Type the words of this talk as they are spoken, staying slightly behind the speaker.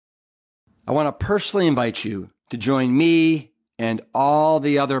I want to personally invite you to join me and all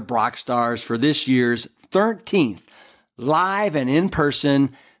the other Brock stars for this year's 13th live and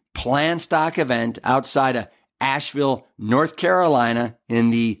in-person PlanStock event outside of Asheville, North Carolina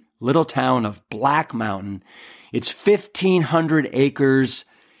in the little town of Black Mountain. It's 1,500 acres,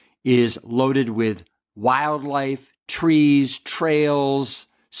 is loaded with wildlife, trees, trails,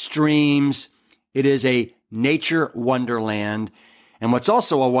 streams. It is a nature wonderland. And what's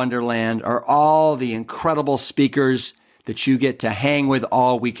also a wonderland are all the incredible speakers that you get to hang with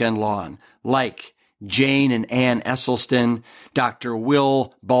all weekend long, like Jane and Ann Esselstyn, Dr.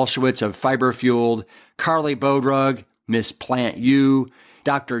 Will Bolshewitz of Fiber Fueled, Carly Bodrug, Miss Plant U,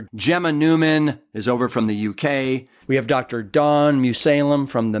 Dr. Gemma Newman is over from the UK. We have Dr. Dawn Musalem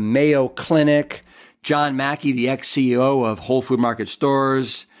from the Mayo Clinic, John Mackey, the ex-CEO of Whole Food Market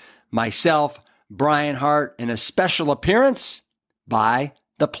Stores, myself, Brian Hart, and a special appearance by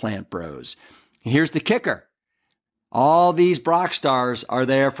the Plant Bros. Here's the kicker. All these Brock stars are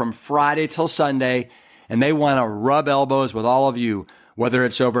there from Friday till Sunday, and they want to rub elbows with all of you, whether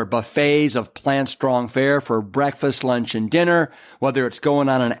it's over buffets of Plant Strong fare for breakfast, lunch, and dinner, whether it's going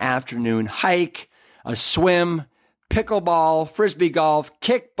on an afternoon hike, a swim, pickleball, frisbee golf,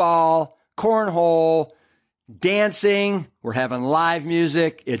 kickball, cornhole, dancing. We're having live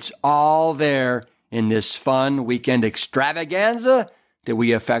music. It's all there in this fun weekend extravaganza that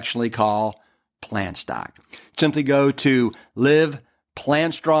we affectionately call PlanStock. Simply go to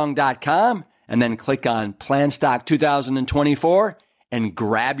liveplantstrong.com and then click on PlanStock 2024 and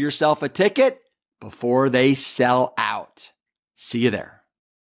grab yourself a ticket before they sell out. See you there.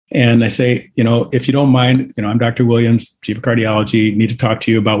 And I say, if you don't mind, I'm Dr. Williams, Chief of Cardiology, need to talk to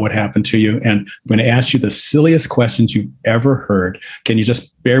you about what happened to you. And I'm going to ask you the silliest questions you've ever heard. Can you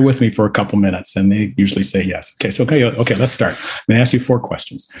just bear with me for a couple minutes? And they usually say yes. Okay, let's start. I'm going to ask you 4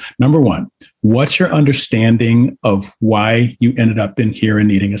 questions. Number 1, what's your understanding of why you ended up in here and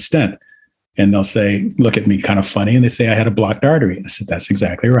needing a stent? And they'll say, look at me kind of funny. And they say, I had a blocked artery. I said, that's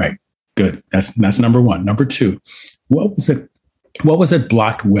exactly right. Good. That's number 1. Number 2, what was it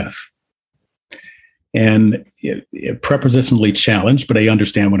blocked with? And it prepositionally challenged, but I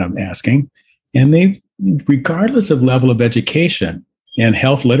understand what I'm asking. And they, regardless of level of education and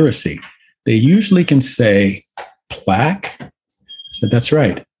health literacy, they usually can say plaque. I said, that's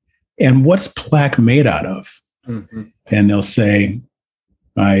right. And what's plaque made out of? Mm-hmm. And they'll say,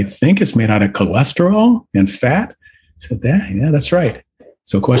 I think it's made out of cholesterol and fat. I said, yeah, that's right.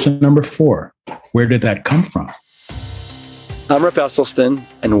 So question number 4, where did that come from? I'm Rip Esselstyn,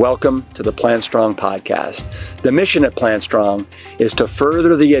 and welcome to the Plant Strong podcast. The mission at Plant Strong is to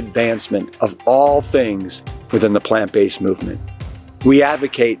further the advancement of all things within the plant-based movement. We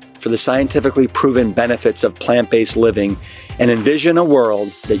advocate for the scientifically proven benefits of plant-based living and envision a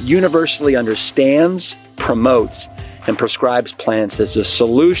world that universally understands, promotes, and prescribes plants as a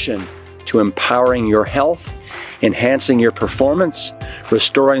solution to empowering your health, enhancing your performance,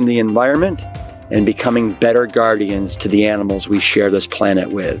 restoring the environment, and becoming better guardians to the animals we share this planet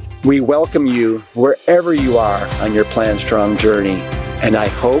with. We welcome you wherever you are on your Plant Strong journey, and I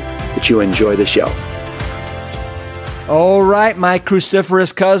hope that you enjoy the show. All right, my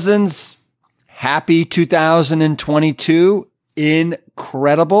cruciferous cousins, happy 2022.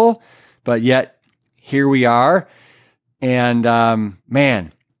 Incredible, but yet here we are. And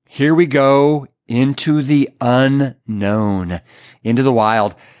here we go into the unknown, into the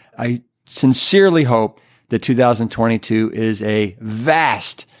wild. I sincerely hope that 2022 is a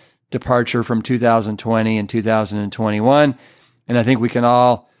vast departure from 2020 and 2021. And I think we can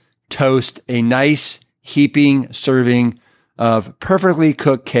all toast a nice heaping serving of perfectly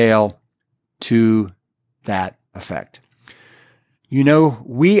cooked kale to that effect.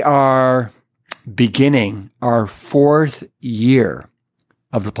 We are beginning our 4th year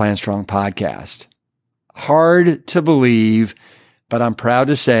of the Plant Strong podcast. Hard to believe, but I'm proud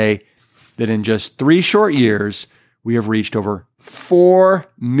to say that in just 3 short years, we have reached over 4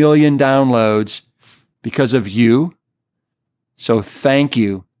 million downloads because of you. So thank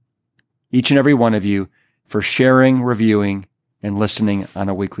you, each and every one of you, for sharing, reviewing, and listening on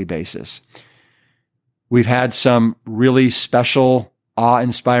a weekly basis. We've had some really special,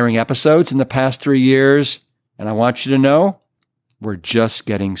 awe-inspiring episodes in the past 3 years, and I want you to know we're just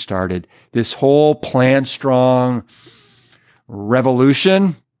getting started. This whole Plant Strong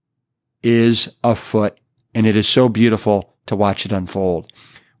revolution is afoot, and it is so beautiful to watch it unfold.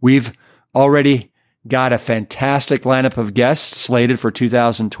 We've already got a fantastic lineup of guests slated for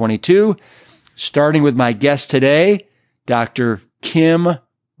 2022, starting with my guest today, Dr. Kim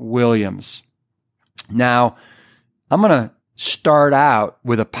Williams. Now, I'm going to start out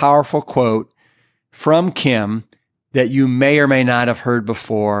with a powerful quote from Kim that you may or may not have heard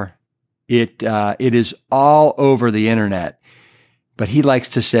before. It is all over the internet, but he likes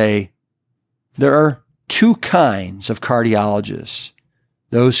to say there are two kinds of cardiologists: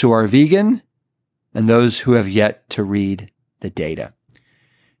 those who are vegan and those who have yet to read the data.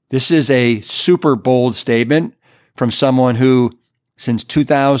 This is a super bold statement from someone who, since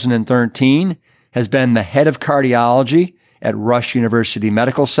 2013, has been the head of cardiology at Rush University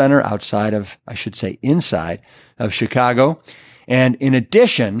Medical Center inside of Chicago. And in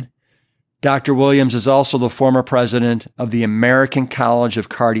addition, Dr. Williams is also the former president of the American College of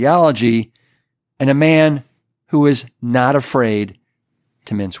Cardiology and a man who is not afraid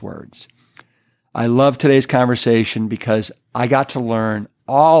to mince words. I love today's conversation because I got to learn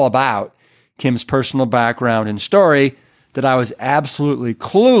all about Kim's personal background and story that I was absolutely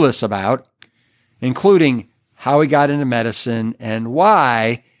clueless about, including how he got into medicine and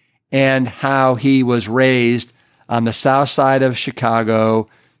why, and how he was raised on the south side of Chicago,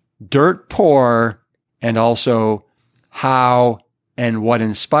 dirt poor, and also how and what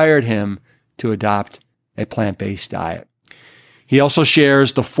inspired him to adopt a plant-based diet. He also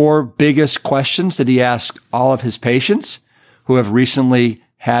shares the 4 biggest questions that he asks all of his patients who have recently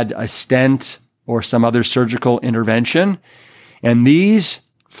had a stent or some other surgical intervention. And these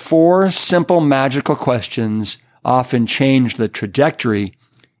 4 simple magical questions often change the trajectory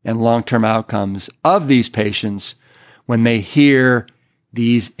and long-term outcomes of these patients when they hear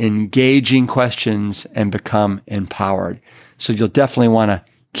these engaging questions and become empowered. So you'll definitely want to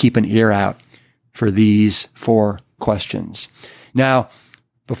keep an ear out for these 4 questions. Now,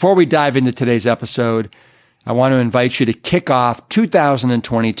 before we dive into today's episode, I want to invite you to kick off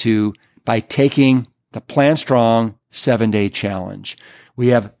 2022 by taking the Plant Strong 7-Day Challenge. We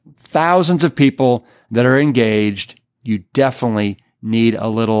have thousands of people that are engaged. You definitely need a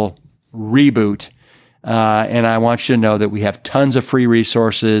little reboot. And I want you to know that we have tons of free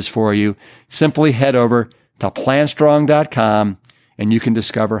resources for you. Simply head over to plantstrong.com and you can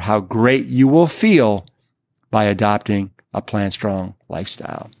discover how great you will feel by adopting a Plant Strong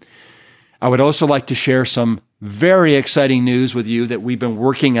lifestyle. I would also like to share some very exciting news with you that we've been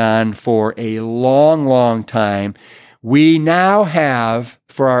working on for a long, long time. We now have,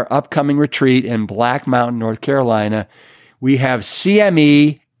 for our upcoming retreat in Black Mountain, North Carolina, we have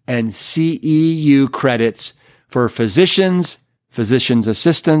CME and CEU credits for physicians, physician's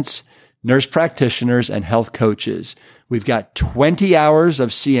assistants, nurse practitioners, and health coaches. We've got 20 hours of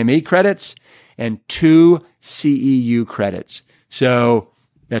CME credits and 2 CEU credits. So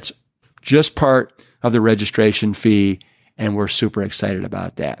that's just part of the registration fee, and we're super excited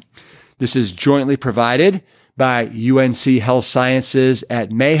about that. This is jointly provided by UNC Health Sciences at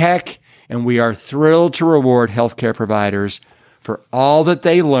MAHEC, and we are thrilled to reward healthcare providers for all that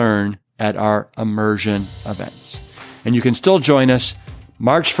they learn at our immersion events. And you can still join us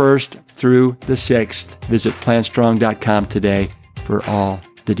March 1st through the 6th. Visit plantstrong.com today for all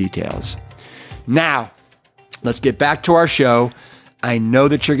the details. Now, let's get back to our show. I know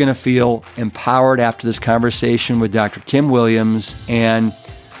that you're going to feel empowered after this conversation with Dr. Kim Williams. And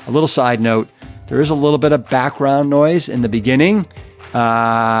a little side note, there is a little bit of background noise in the beginning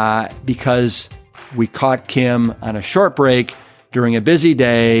because we caught Kim on a short break during a busy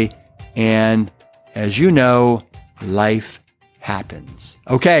day. And as you know, life happens.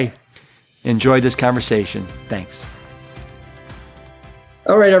 Okay, enjoy this conversation. Thanks.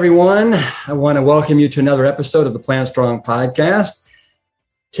 All right, everyone. I want to welcome you to another episode of the Plant Strong podcast.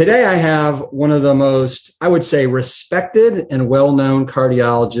 Today, I have one of the most, I would say, respected and well-known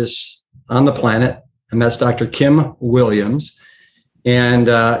cardiologists on the planet, and that's Dr. Kim Williams. And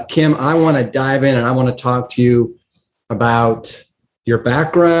Kim, I want to dive in and I want to talk to you about your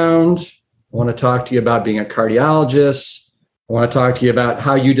background. I want to talk to you about being a cardiologist. I want to talk to you about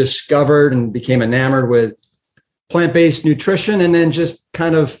how you discovered and became enamored with plant-based nutrition, and then just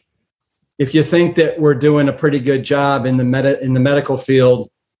kind of, if you think that we're doing a pretty good job in the medical field,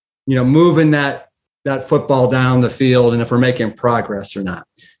 you know, moving that football down the field, and if we're making progress or not.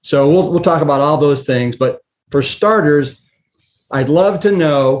 So we'll talk about all those things. But for starters, I'd love to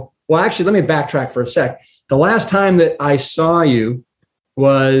know. Well, actually, let me backtrack for a sec. The last time that I saw you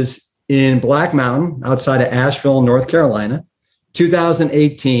was in Black Mountain, outside of Asheville, North Carolina,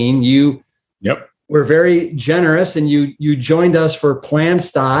 2018. You were very generous, and you joined us for Plant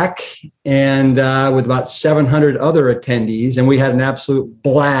Stock, and with about 700 other attendees, and we had an absolute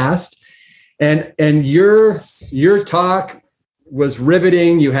blast. And your talk was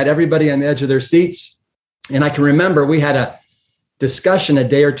riveting. You had everybody on the edge of their seats. And I can remember we had a discussion a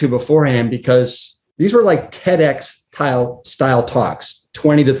day or two beforehand, because these were like TEDx style talks,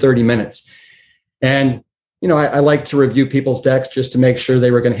 20 to 30 minutes. And, I like to review people's decks just to make sure they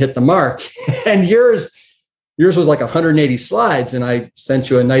were going to hit the mark. And yours was like 180 slides. And I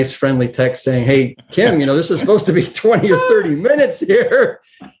sent you a nice friendly text saying, hey, Kim, this is supposed to be 20 or 30 minutes here,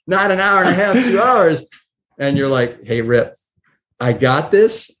 not an hour and a half, 2 hours. And you're like, hey, Rip, I got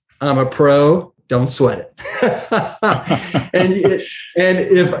this. I'm a pro. Don't sweat it. and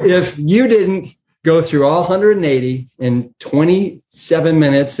if you didn't go through all 180 in 27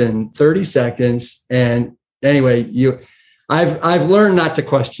 minutes and 30 seconds, and anyway, I've learned not to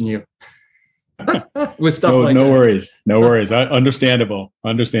question you with stuff like that. No worries. Understandable.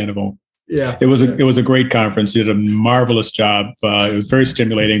 Yeah, it was a great conference. You did a marvelous job. It was very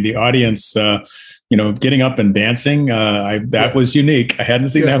stimulating. The audience, getting up and dancing, that was unique. I hadn't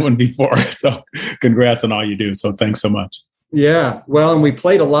seen that one before. So congrats on all you do. So thanks so much. Yeah. Well, and we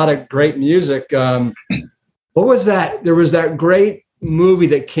played a lot of great music. What was that? There was that great movie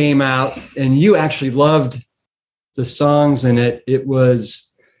that came out and you actually loved the songs in it. It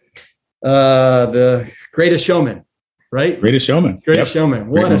was The Greatest Showman, right? Greatest Showman. Showman.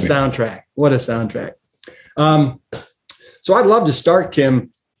 What a soundtrack. So I'd love to start,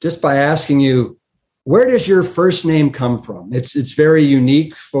 Kim, just by asking you, where does your first name come from? It's very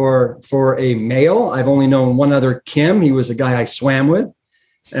unique for a male. I've only known one other Kim. He was a guy I swam with.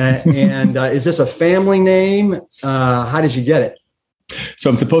 And is this a family name? How did you get it? So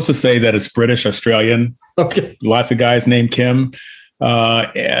I'm supposed to say that it's British Australian. Okay. Lots of guys named Kim.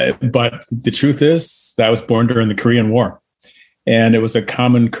 But the truth is that I was born during the Korean War. And it was a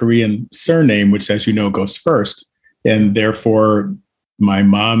common Korean surname, which, as you know, goes first. And therefore, my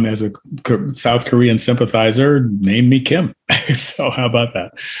mom, as a South Korean sympathizer, named me Kim. So how about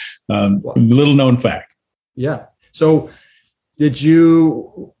that? Little known fact. Yeah. So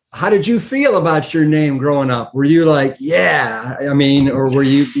how did you feel about your name growing up? Were you like, yeah, or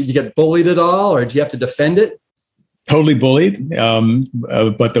did you get bullied at all, or did you have to defend it? Totally bullied.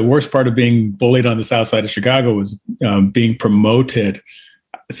 But the worst part of being bullied on the south side of Chicago was being promoted.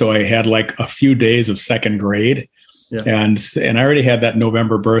 So I had like a few days of second grade. Yeah. And I already had that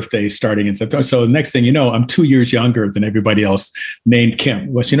November birthday starting in September. So the next thing you know, I'm 2 years younger than everybody else named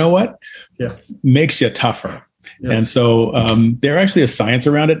Kim. But you know what? Yeah. Makes you tougher. Yes. And so there's actually a science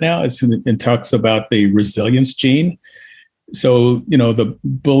around it now. It talks about the resilience gene. So, the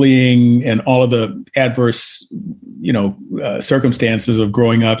bullying and all of the adverse, circumstances of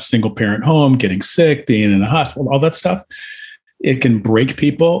growing up, single parent home, getting sick, being in a hospital, all that stuff. It can break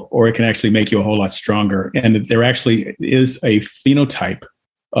people, or it can actually make you a whole lot stronger. And there actually is a phenotype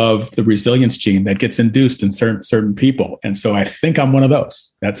of the resilience gene that gets induced in certain people. And so I think I'm one of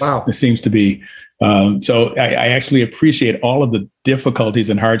those. It seems to be. So I actually appreciate all of the difficulties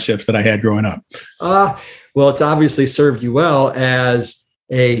and hardships that I had growing up. Well, it's obviously served you well as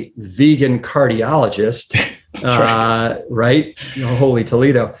a vegan cardiologist. That's right? Holy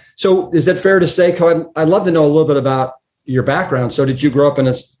Toledo. So is that fair to say, I'd love to know a little bit about your background. So did you grow up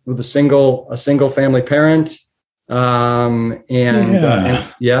with a single family parent? And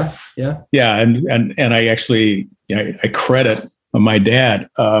I actually, I credit my dad,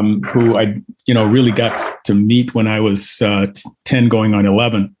 who I, really got to meet when I was 10 going on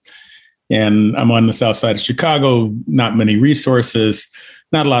 11. And I'm on the south side of Chicago, not many resources,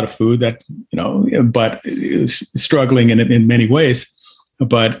 not a lot of food but struggling in many ways.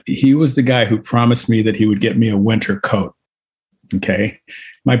 But he was the guy who promised me that he would get me a winter coat. Okay.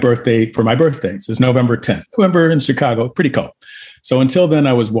 My birthday is November 10th. November in Chicago, pretty cold. So until then,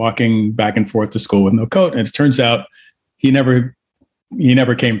 I was walking back and forth to school with no coat. And it turns out he never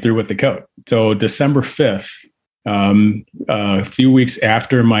came through with the coat. So December 5th, a few weeks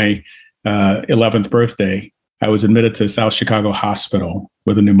after my 11th birthday, I was admitted to South Chicago Hospital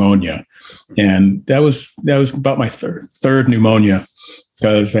with a pneumonia. And that was about my third pneumonia,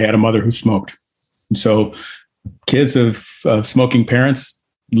 because I had a mother who smoked. And so kids of smoking parents,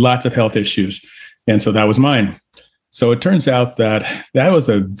 lots of health issues. And so that was mine. So it turns out that was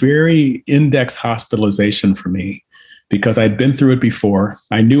a very index hospitalization for me, because I'd been through it before.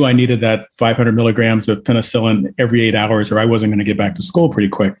 I knew I needed that 500 milligrams of penicillin every 8 hours, or I wasn't going to get back to school pretty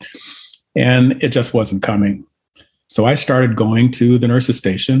quick. And it just wasn't coming. So I started going to the nurse's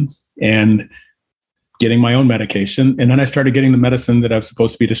station and getting my own medication. And then I started getting the medicine that I was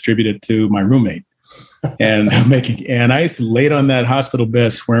supposed to be distributed to my roommate. And I laid on that hospital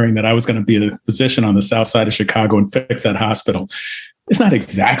bed swearing that I was going to be a physician on the south side of Chicago and fix that hospital. It's not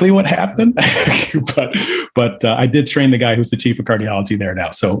exactly what happened, but I did train the guy who's the chief of cardiology there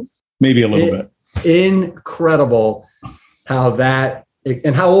now. So maybe a little bit. Incredible how that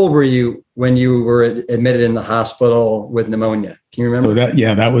And how old were you when you were admitted in the hospital with pneumonia? Can you remember?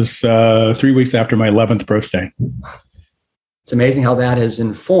 So that was 3 weeks after my 11th birthday. It's amazing how that has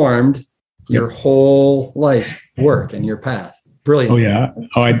informed your whole life's work and your path. Brilliant. Oh, yeah.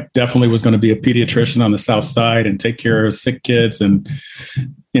 Oh, I definitely was going to be a pediatrician on the South Side and take care of sick kids. And,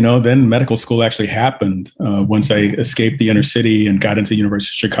 then medical school actually happened once I escaped the inner city and got into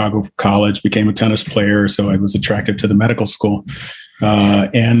University of Chicago for college, became a tennis player. So I was attracted to the medical school.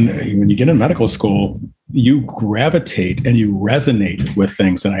 And when you get in medical school, you gravitate and you resonate with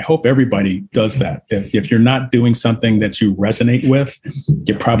things. And I hope everybody does that. If you're not doing something that you resonate with,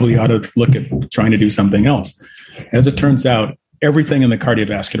 you probably ought to look at trying to do something else. As it turns out, everything in the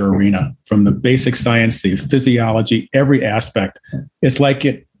cardiovascular arena, from the basic science, the physiology, every aspect, it's like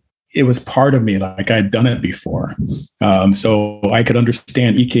it was part of me, like I'd done it before. So I could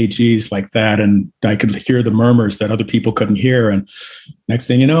understand EKGs like that, and I could hear the murmurs that other people couldn't hear. And next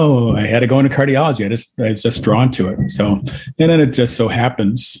thing you know, I had to go into cardiology. I was just drawn to it. So, and then it just so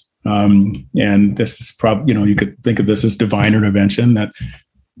happens, and this is probably, you could think of this as divine intervention, that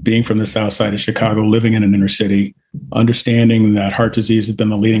being from the South Side of Chicago, living in an inner city, understanding that heart disease has been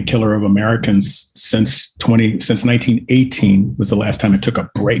the leading killer of Americans since 1918 was the last time it took a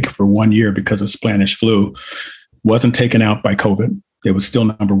break for 1 year because of Spanish flu, wasn't taken out by COVID. It was still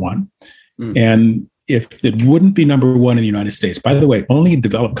number one. And if it wouldn't be number one in the United States, by the way, only a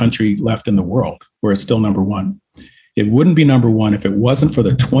developed country left in the world where it's still number one. It wouldn't be number one if it wasn't for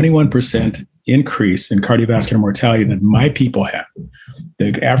the 21% increase in cardiovascular mortality that my people have.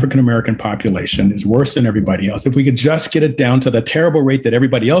 The African-American population is worse than everybody else. If we could just get it down to the terrible rate that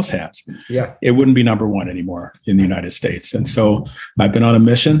everybody else has, it wouldn't be number one anymore in the United States. And so I've been on a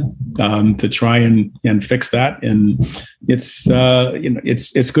mission to try and fix that. And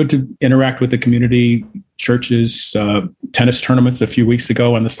it's good to interact with the community, churches, tennis tournaments a few weeks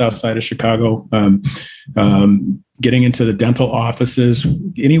ago on the South Side of Chicago, getting into the dental offices,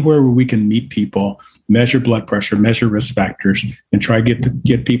 anywhere where we can meet people, measure blood pressure, measure risk factors, and try to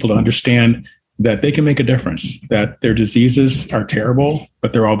get people to understand that they can make a difference, that their diseases are terrible,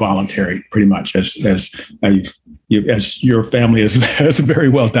 but they're all voluntary, pretty much, as your family has very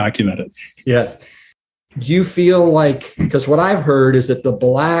well documented. Yes. Do you feel like, because what I've heard is that the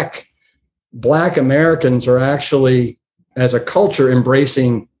Black Americans are actually, as a culture,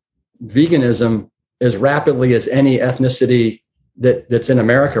 embracing veganism as rapidly as any ethnicity that's in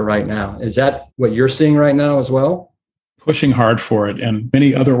America right now. Is that what you're seeing right now as well? Pushing hard for it, and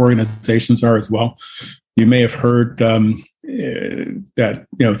many other organizations are as well. You may have heard that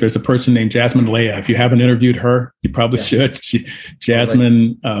there's a person named Jasmine Leah. If you haven't interviewed her, you probably should.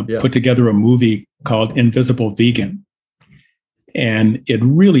 Jasmine put together a movie called Invisible Vegan. And it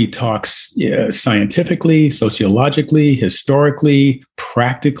really talks scientifically, sociologically, historically,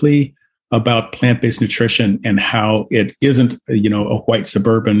 practically about plant-based nutrition and how it isn't, a white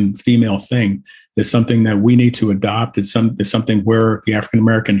suburban female thing. It's something that we need to adopt. It's something where the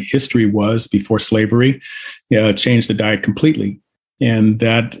African-American history was before slavery changed the diet completely. And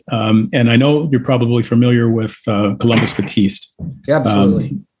that, and I know you're probably familiar with Columbus Batiste.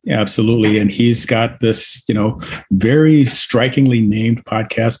 Absolutely. Absolutely. And he's got this, very strikingly named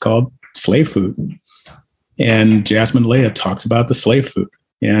podcast called Slave Food. And Jasmine Leah talks about the slave food.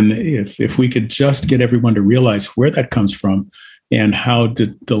 And if we could just get everyone to realize where that comes from and how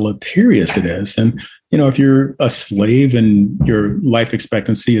deleterious it is. And, if you're a slave and your life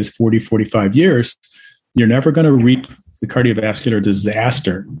expectancy is 40, 45 years, you're never going to reap the cardiovascular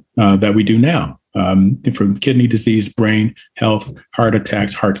disaster that we do now, from kidney disease, brain health, heart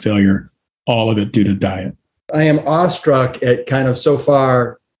attacks, heart failure, all of it due to diet. I am awestruck at kind of so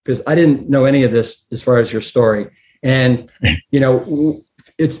far, because I didn't know any of this as far as your story. And,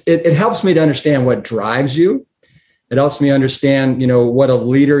 it helps me to understand what drives you. It helps me understand, what a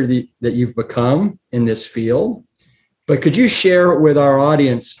leader that you've become in this field. But could you share with our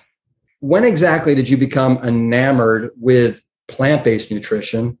audience, when exactly did you become enamored with plant-based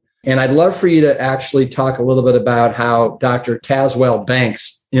nutrition? And I'd love for you to actually talk a little bit about how Dr. Tazewell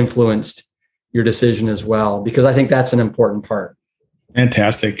Banks influenced your decision as well, because I think that's an important part.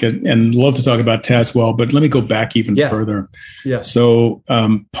 Fantastic. And love to talk about Tazewell, but let me go back even further. Yeah. So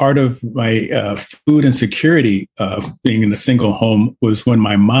part of my food insecurity being in a single home was when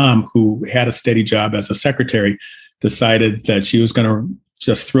my mom, who had a steady job as a secretary, decided that she was going to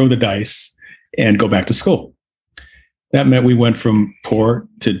just throw the dice and go back to school. That meant we went from poor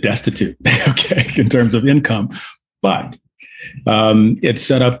to destitute, in terms of income. But it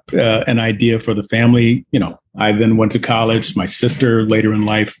set up an idea for the family. I then went to college. My sister later in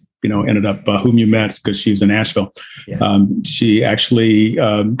life ended up whom you met because she was in Nashville. Yeah. She actually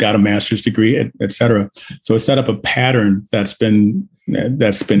got a master's degree, et cetera. So it set up a pattern that's been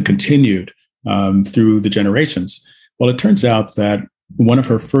continued through the generations. Well, it turns out that one of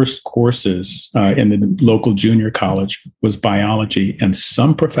her first courses in the local junior college was biology, and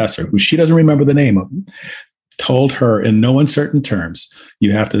some professor, who she doesn't remember the name of, told her in no uncertain terms,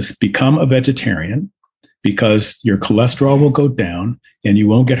 you have to become a vegetarian because your cholesterol will go down and you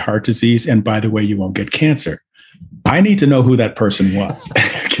won't get heart disease. And by the way, you won't get cancer. I need to know who that person was.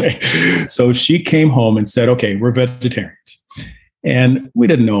 Okay. So she came home and said, okay, we're vegetarians. And we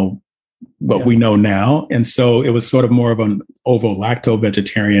didn't know what we know now. And so it was sort of more of an ovo-lacto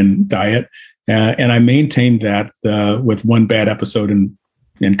vegetarian diet. And I maintained that with one bad episode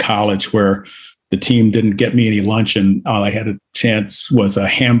in college where the team didn't get me any lunch and all I had a chance was a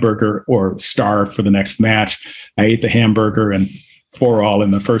hamburger or starve for the next match. I ate the hamburger and 4-all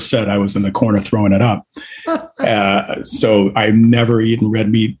in the first set. I was in the corner throwing it up. So I've never eaten red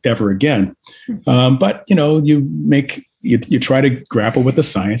meat ever again. But, you try to grapple with the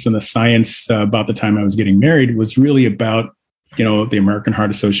science, and the science about the time I was getting married was really about, the American Heart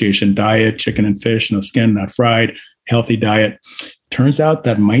Association diet, chicken and fish, no skin, not fried, healthy diet. Turns out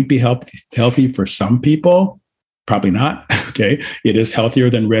that might be healthy for some people, probably not. Okay. It is healthier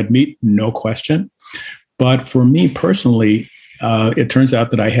than red meat, no question. But for me personally, it turns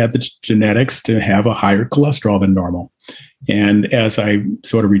out that I had the genetics to have a higher cholesterol than normal. And as I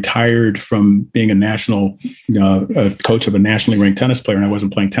sort of retired from being a national coach of a nationally ranked tennis player, and I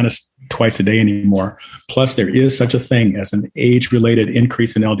wasn't playing tennis twice a day anymore, plus there is such a thing as an age-related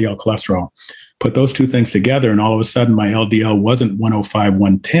increase in LDL cholesterol. Put those two things together, and all of a sudden my LDL wasn't 105,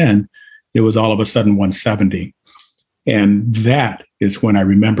 110. It was all of a sudden 170. And that is when I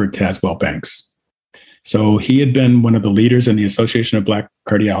remembered Tazewell Banks. So he had been one of the leaders in the Association of Black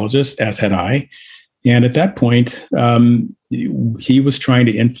Cardiologists, as had I. And at that point, he was trying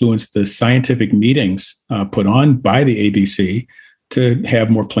to influence the scientific meetings put on by the ABC to have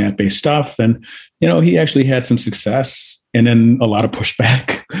more plant-based stuff. And, he actually had some success and then a lot of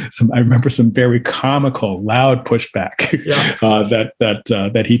pushback. I remember some very comical, loud pushback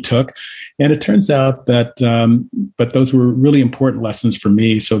that he took. And it turns out that, but those were really important lessons for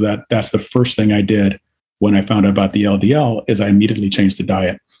me. So that's the first thing I did when I found out about the LDL is I immediately changed the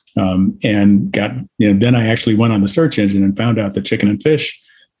diet. And then I actually went on the search engine and found out that chicken and fish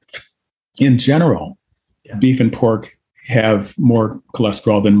in general, beef and pork have more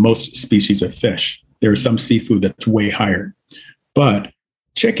cholesterol than most species of fish. There's some seafood that's way higher, but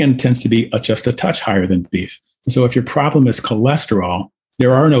chicken tends to be just a touch higher than beef. So if your problem is cholesterol,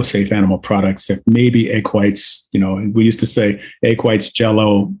 there are no safe animal products that maybe egg whites, we used to say egg whites,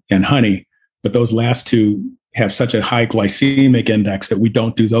 Jell-O, and honey, but those last two have such a high glycemic index that we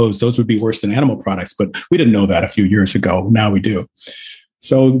don't do those. Those would be worse than animal products, but we didn't know that a few years ago. Now we do.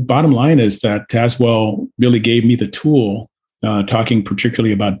 So bottom line is that Tazewell really gave me the tool, talking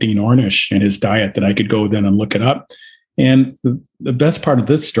particularly about Dean Ornish and his diet, that I could go then and look it up. And the best part of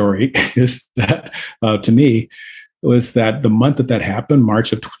this story is that, to me, was that the month that happened,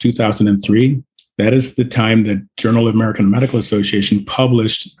 March of 2003, that is the time that Journal of American Medical Association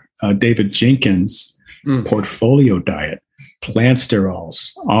published David Jenkins' portfolio diet, plant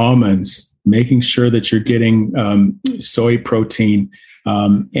sterols, almonds, making sure that you're getting soy protein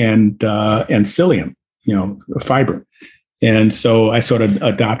and psyllium, fiber. And so I sort of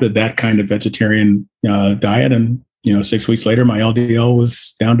adopted that kind of vegetarian diet. And, 6 weeks later, my LDL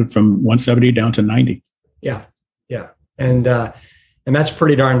was down from 170 down to 90. Yeah. Yeah. And that's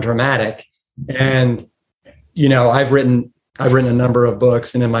pretty darn dramatic. And, I've written a number of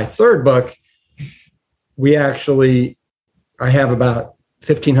books, and in my third book, I have about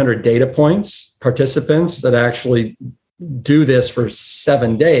 1,500 data points, participants that actually do this for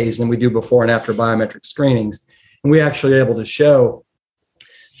 7 days, and we do before and after biometric screenings. And we actually are able to show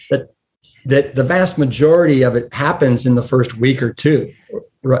that the vast majority of it happens in the first week or two,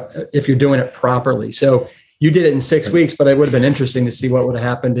 if you're doing it properly. So you did it in 6 weeks, but it would have been interesting to see what would have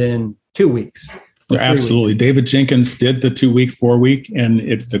happened in 2 weeks. Absolutely. David Jenkins did the 2 week, 4 week, and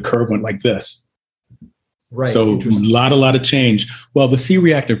the curve went like this. Right. So a lot of change. Well, the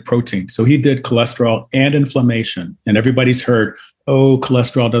C-reactive protein. So he did cholesterol and inflammation, and everybody's heard,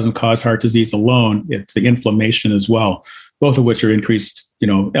 cholesterol doesn't cause heart disease alone. It's the inflammation as well, both of which are increased,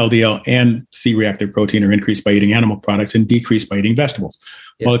 LDL and C-reactive protein are increased by eating animal products and decreased by eating vegetables.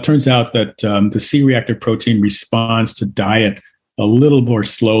 Yeah. Well, it turns out that the C-reactive protein responds to diet a little more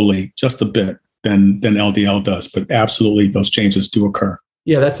slowly, just a bit, than LDL does. But absolutely, those changes do occur.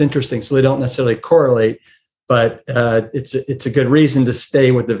 Yeah, that's interesting. So they don't necessarily correlate. but it's a good reason to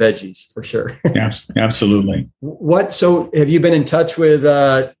stay with the veggies for sure. Yeah, absolutely. So have you been in touch with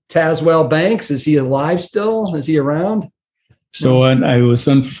Tazewell Banks? Is he alive still? Is he around? So I was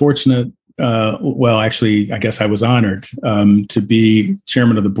unfortunate. Actually, I guess I was honored to be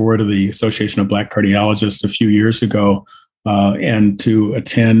chairman of the board of the Association of Black Cardiologists a few years ago, and to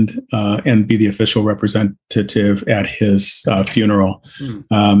attend and be the official representative at his funeral.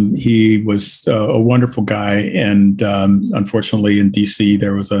 He was a wonderful guy, and unfortunately, in DC,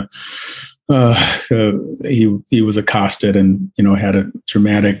 there was he was accosted, and had a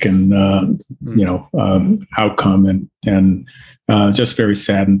dramatic and outcome, and just very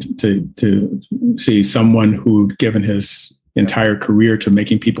saddened to see someone who'd given his entire career to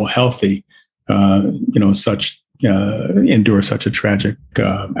making people healthy, endure such a tragic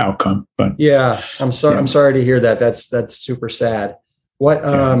outcome. But yeah, I'm sorry. Yeah. I'm sorry to hear that. That's super sad.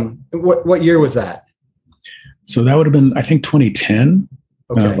 What year was that? So that would have been, I think, 2010.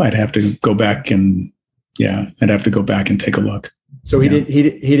 Okay. I'd have to go back and take a look. So he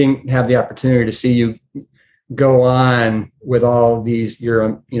didn't have the opportunity to see you go on with all these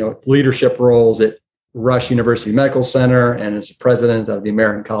your leadership roles at Rush University Medical Center and as president of the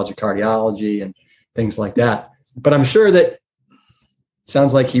American College of Cardiology and things like that. But I'm sure that it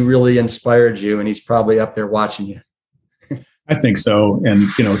sounds like he really inspired you, and he's probably up there watching you. I think so. And,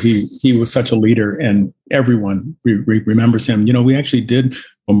 he was such a leader, and everyone remembers him. We actually did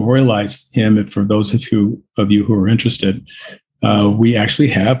memorialize him. And for those of you who are interested, we actually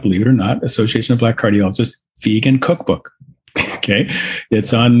have, believe it or not, Association of Black Cardiologists vegan cookbook. Okay.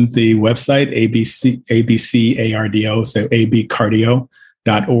 It's on the website, ABCARDO, so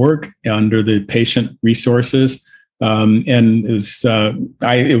abcardio.org, under the patient resources. And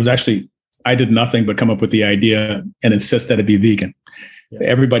it was actually, I did nothing but come up with the idea and insist that it be vegan. Yeah.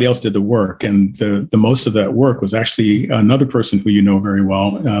 Everybody else did the work, and the most of that work was actually another person who you know very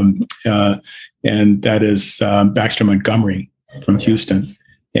well, and that is Baxter Montgomery from Houston.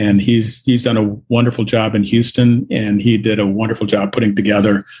 And he's done a wonderful job in Houston, and he did a wonderful job putting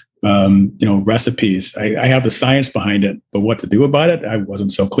together recipes. I have the science behind it, but what to do about it, I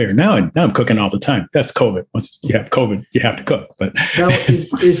wasn't so clear. Now I'm cooking all the time. That's COVID. Once you have COVID, you have to cook. But now,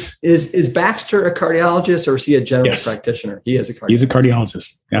 is Baxter a cardiologist, or is he a general practitioner? He is a cardiologist. He's a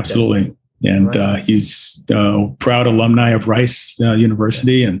cardiologist, absolutely. Yeah. And he's proud alumni of Rice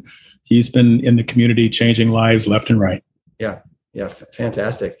University, and he's been in the community changing lives left and right. Yeah,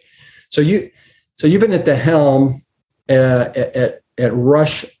 fantastic. So you've been at the helm at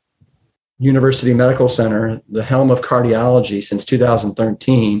Rush University Medical Center, the helm of cardiology, since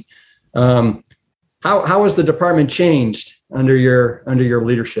 2013. How has the department changed under your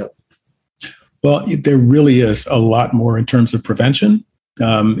leadership? Well, there really is a lot more in terms of prevention.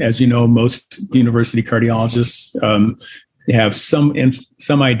 As you know, most university cardiologists have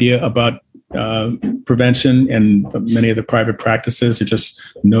some idea about prevention, and many of the private practices are just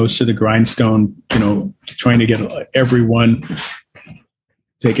nose to the grindstone, trying to get everyone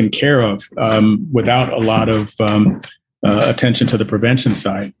taken care of without a lot of attention to the prevention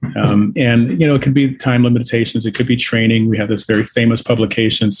side. And, it could be time limitations. It could be training. We have this very famous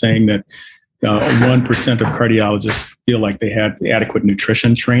publication saying that 1% of cardiologists feel like they have adequate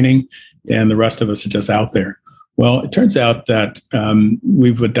nutrition training, and the rest of us are just out there. Well, it turns out that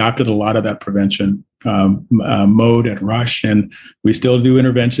we've adopted a lot of that prevention mode at Rush, and we still do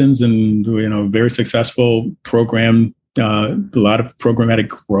interventions, and very successful program, a lot of programmatic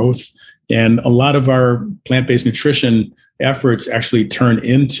growth, and a lot of our plant-based nutrition efforts actually turn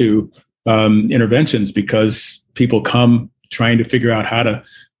into interventions, because people come trying to figure out how to,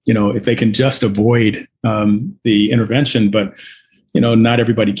 if they can just avoid the intervention, but not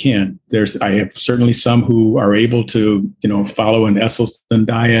everybody can. I have certainly some who are able to, follow an Esselstyn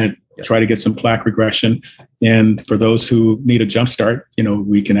diet, try to get some plaque regression. And for those who need a jump start,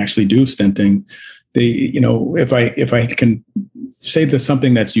 we can actually do stenting. If I can say that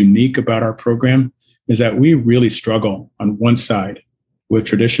something that's unique about our program is that we really struggle on one side with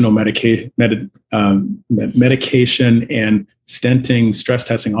traditional medication and stenting, stress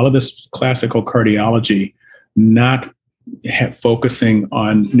testing, all of this classical cardiology, not focusing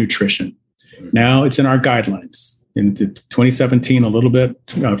on nutrition. Now it's in our guidelines. In 2017, a little bit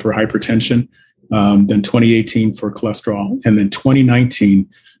for hypertension, then 2018 for cholesterol, and then 2019,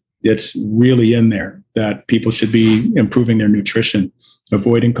 it's really in there that people should be improving their nutrition,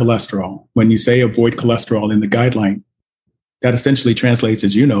 avoiding cholesterol. When you say avoid cholesterol in the guideline, that essentially translates,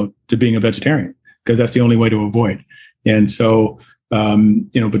 as you know, to being a vegetarian, because that's the only way to avoid. And so,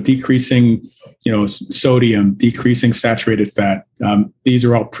 but decreasing sodium, decreasing saturated fat. These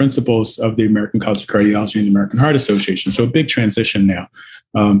are all principles of the American College of Cardiology and the American Heart Association. So a big transition now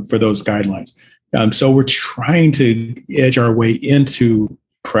for those guidelines. So we're trying to edge our way into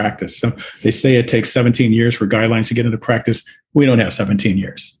practice. So they say it takes 17 years for guidelines to get into practice. We don't have 17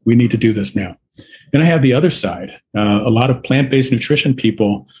 years. We need to do this now. And I have the other side, a lot of plant-based nutrition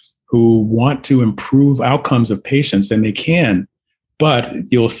people who want to improve outcomes of patients, and they can, but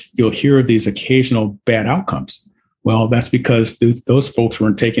you'll hear of these occasional bad outcomes. Well, that's because those folks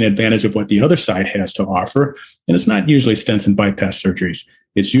weren't taking advantage of what the other side has to offer. And it's not usually stents and bypass surgeries.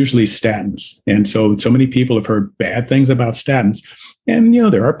 It's usually statins. And so many people have heard bad things about statins. And,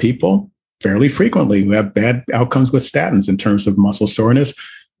 there are people fairly frequently who have bad outcomes with statins in terms of muscle soreness,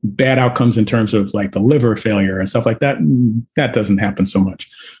 bad outcomes in terms of like the liver failure and stuff like that. That doesn't happen so much.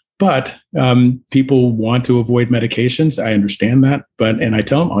 But people want to avoid medications. I understand that. And I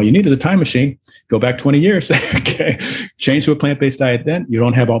tell them, all you need is a time machine. Go back 20 years. Okay. Change to a plant-based diet then. You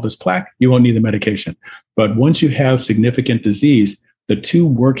don't have all this plaque. You won't need the medication. But once you have significant disease, the two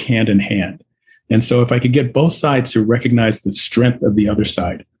work hand in hand. And so if I could get both sides to recognize the strength of the other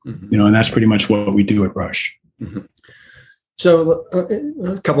side, and that's pretty much what we do at Rush. Mm-hmm. So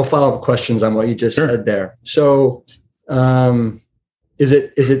a couple of follow-up questions on what you just said there. So is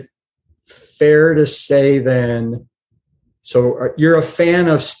it fair to say then, so you're a fan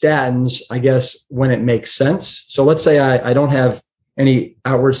of statins, I guess, when it makes sense? So let's say I don't have any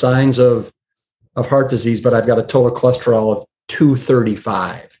outward signs of heart disease, but I've got a total cholesterol of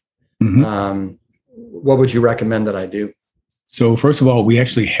 235. Mm-hmm. What would you recommend that I do? So first of all, we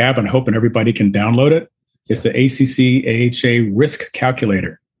actually have, and hoping everybody can download it. It's the ACC/AHA risk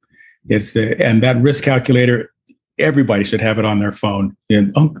calculator. And that risk calculator, everybody should have it on their phone.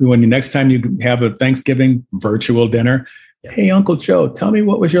 And when the next time you have a Thanksgiving virtual dinner, hey, Uncle Joe, tell me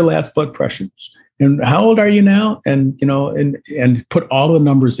what was your last blood pressure, and how old are you now? And and put all the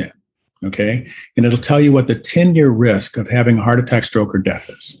numbers in, okay? And it'll tell you what the 10-year risk of having a heart attack, stroke, or death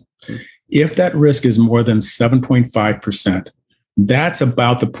is. If that risk is more than 7.5%, that's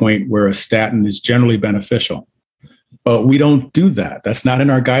about the point where a statin is generally beneficial. But we don't do that. That's not in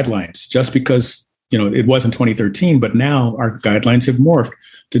our guidelines. Just because it was in 2013, but now our guidelines have morphed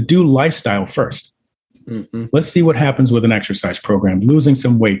to do lifestyle first. Mm-hmm. Let's see what happens with an exercise program, losing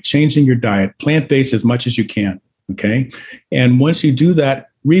some weight, changing your diet, plant-based as much as you can. Okay. And once you do that,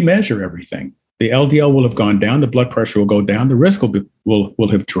 remeasure everything. The LDL will have gone down, the blood pressure will go down, the risk will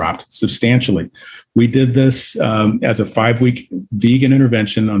have dropped substantially. We did this as a 5-week vegan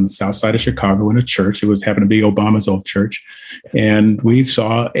intervention on the south side of Chicago in a church. It happened to be Obama's old church. And we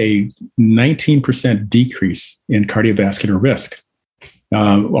saw a 19% decrease in cardiovascular risk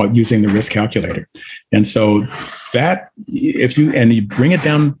using the risk calculator. And so that, if you bring it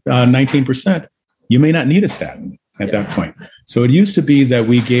down 19%, you may not need a statin at that point. So it used to be that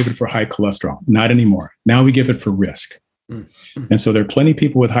we gave it for high cholesterol, not anymore. Now we give it for risk. Mm-hmm. And so there are plenty of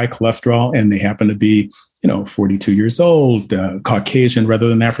people with high cholesterol, and they happen to be, 42 years old, Caucasian rather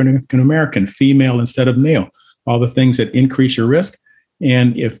than African American, female instead of male, all the things that increase your risk.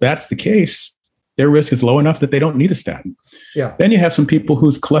 And if that's the case, their risk is low enough that they don't need a statin. Yeah. Then you have some people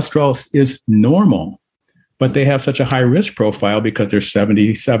whose cholesterol is normal, but they have such a high risk profile because they're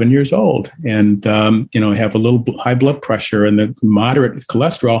 77 years old and, have a little high blood pressure, and the moderate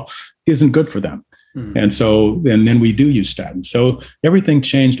cholesterol isn't good for them. Mm-hmm. And then we do use statins. So everything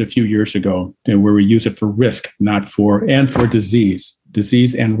changed a few years ago where we use it for risk, for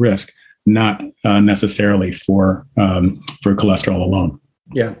disease and risk, not necessarily for cholesterol alone.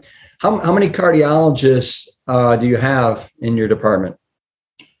 Yeah. How many cardiologists do you have in your department?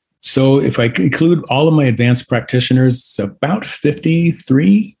 So if I include all of my advanced practitioners, it's about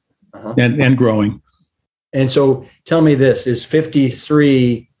 53 and growing. And so tell me this, is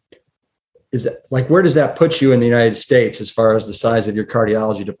 53, is that, like, where does that put you in the United States as far as the size of your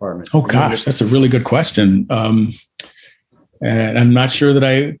cardiology department? Oh, gosh, that's a really good question. And I'm not sure that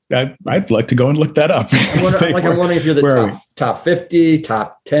I'd like to go and look that up. I'm wondering if you're the top 50,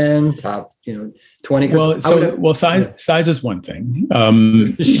 top 10, top 20. Well, size is one thing.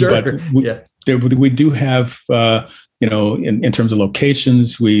 Sure. But we do have, in terms of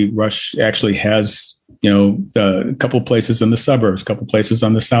locations, Rush actually has, a couple of places in the suburbs, a couple of places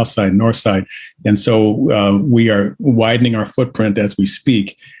on the south side, north side. And so we are widening our footprint as we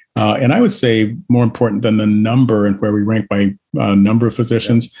speak. And I would say more important than the number and where we rank by number of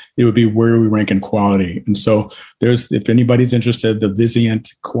physicians, it would be where we rank in quality. And so if anybody's interested, the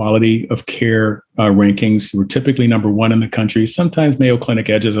Vizient quality of care rankings, we're typically number 1 in the country. Sometimes Mayo Clinic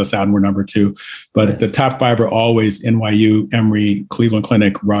edges us out and we're number 2, but the top 5 are always NYU, Emory, Cleveland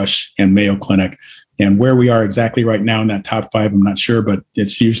Clinic, Rush, and Mayo Clinic. And where we are exactly right now in that top 5, I'm not sure, but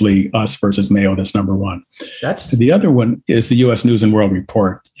it's usually us versus Mayo that's number 1. The other one is the U.S. News and World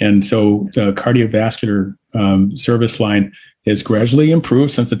Report. And so the cardiovascular service line has gradually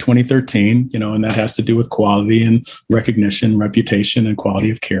improved since the 2013, and that has to do with quality and recognition, reputation, and quality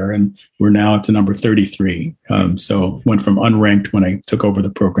of care. And we're now to number 33. So went from unranked when I took over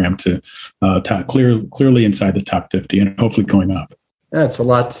the program to clearly inside the top 50 and hopefully going up. That's a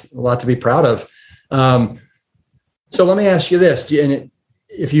lot to be proud of. So let me ask you this,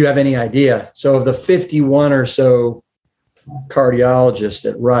 if you have any idea. So of the 51 or so cardiologists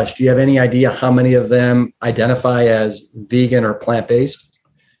at Rush, do you have any idea how many of them identify as vegan or plant-based?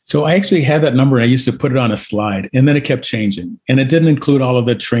 So I actually had that number and I used to put it on a slide, and then it kept changing, and it didn't include all of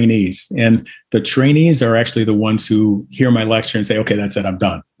the trainees. And the trainees are actually the ones who hear my lecture and say, okay, that's it, I'm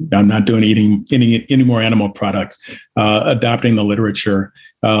done. I'm not doing eating any more animal products, adopting the literature.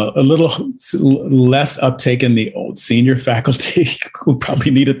 A little less uptake in the old senior faculty who probably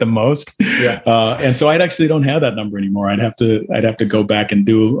need it the most. Yeah. And so I actually don't have that number anymore. I'd have to go back and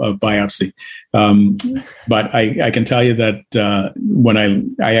do a biopsy. But I can tell you that when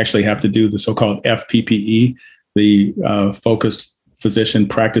I actually have to do the so-called FPPE, the focused physician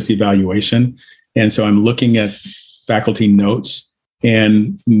practice evaluation. And so I'm looking at faculty notes,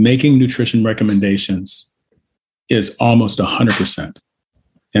 and making nutrition recommendations is almost 100%.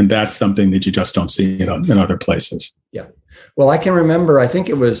 And that's something that you just don't see in other places. Yeah. Well, I can remember, I think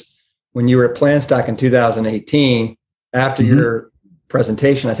it was when you were at PlanStock in 2018, after your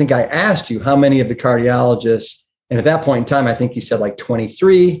presentation, I think I asked you how many of the cardiologists, and at that point in time, I think you said like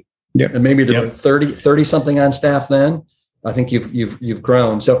 23, and maybe there were 30 something on staff then. I think you've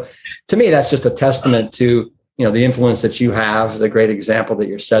grown. So to me, that's just a testament to, the influence that you have, the great example that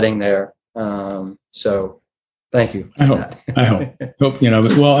you're setting there. So thank you. I hope.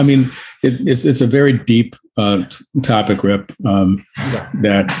 Well, I mean, it's a very deep topic, Rip,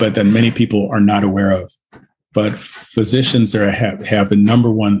 but that many people are not aware of. But physicians have the number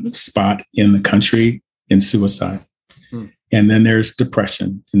 1 spot in the country in suicide. And then there's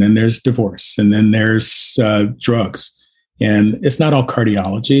depression, and then there's divorce, and then there's drugs. And it's not all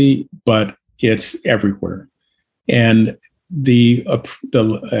cardiology, but it's everywhere. And the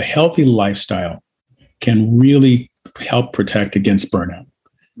healthy lifestyle can really help protect against burnout.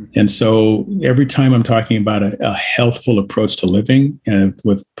 And so every time I'm talking about a healthful approach to living, and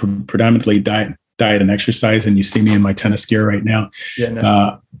with predominantly diet and exercise, and you see me in my tennis gear right now,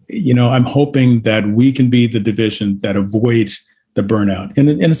 I'm hoping that we can be the division that avoids the burnout. And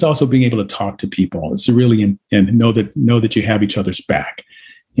it's also being able to talk to people. It's really, and know that you have each other's back.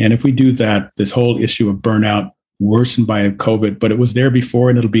 And if we do that, this whole issue of burnout, worsened by COVID, but it was there before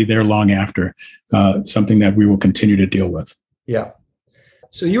and it'll be there long after, something that we will continue to deal with. Yeah.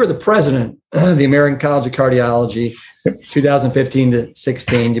 So you were the president of the American College of Cardiology, 2015 to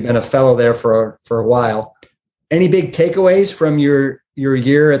 16. You've been a fellow there for a while. Any big takeaways from your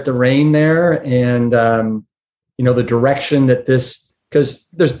year at the Reign there, and the direction that because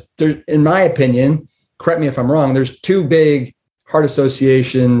there's in my opinion, correct me if I'm wrong, there's 2 big heart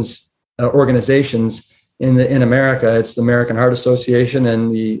associations organizations in America. It's the American Heart Association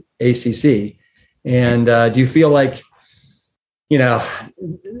and the ACC. And do you feel like,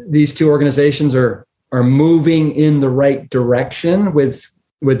 these 2 organizations are moving in the right direction with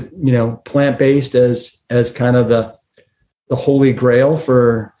plant-based as kind of the holy grail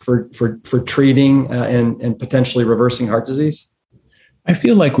for treating and potentially reversing heart disease? I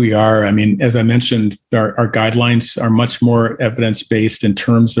feel like we are. I mean, as I mentioned, our guidelines are much more evidence-based in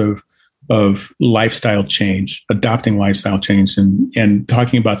terms of lifestyle change, adopting lifestyle change, and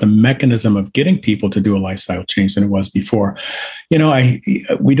talking about the mechanism of getting people to do a lifestyle change than it was before.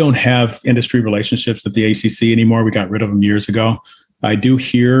 We don't have industry relationships with the ACC anymore. We got rid of them years ago. I do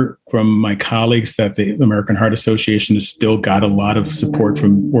hear from my colleagues that the American Heart Association has still got a lot of support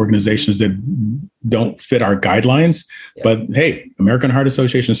from organizations that don't fit our guidelines. Yeah. But hey, American Heart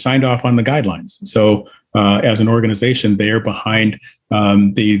Association signed off on the guidelines. So as an organization, they are behind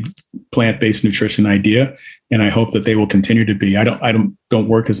the plant-based nutrition idea, and I hope that they will continue to be. I don't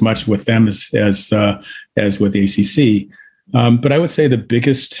work as much with them as with the ACC, but I would say the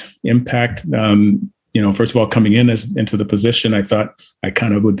biggest impact. First of all, coming into the position, I thought I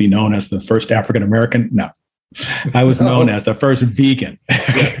kind of would be known as the first African American. No, I was known as the first vegan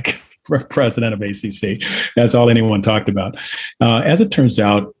president of ACC. That's all anyone talked about. As it turns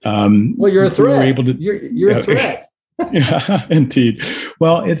out, well, you're a threat. We were able to, you're a threat. Yeah, indeed.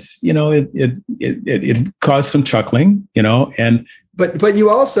 Well, it's, it caused some chuckling, and but you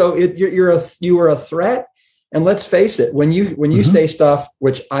also you were a threat. And let's face it, when you say stuff,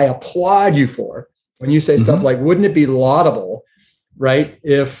 which I applaud you for, when you say stuff like, wouldn't it be laudable, right?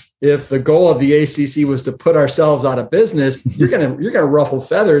 If the goal of the ACC was to put ourselves out of business, you're gonna ruffle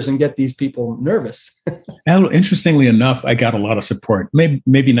feathers and get these people nervous. Interestingly enough, I got a lot of support.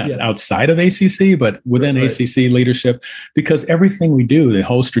 Maybe not outside of ACC, but within ACC leadership, because everything we do, the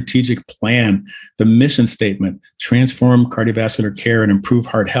whole strategic plan, the mission statement, transform cardiovascular care and improve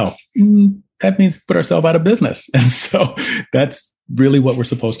heart health. That means put ourselves out of business. And so that's really what we're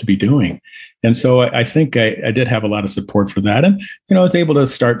supposed to be doing. And so I think I did have a lot of support for that. And, I was able to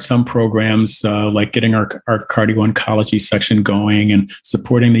start some programs like getting our cardio oncology section going and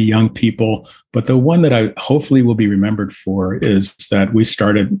supporting the young people. But the one that I hopefully will be remembered for is that we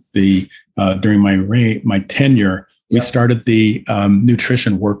started during my tenure, we started the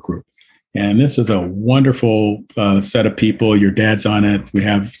nutrition work group. And this is a wonderful set of people. Your dad's on it. We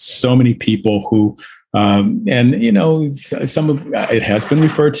have so many people who, some of it has been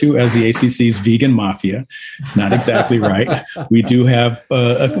referred to as the ACC's vegan mafia. It's not exactly right. We do have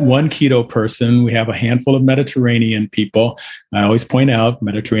one keto person. We have a handful of Mediterranean people. I always point out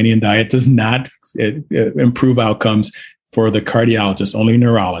Mediterranean diet does not improve outcomes for the cardiologist, only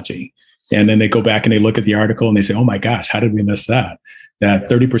neurology. And then they go back and they look at the article and they say, oh my gosh, how did we miss that? That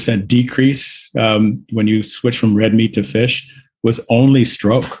 30% decrease when you switch from red meat to fish was only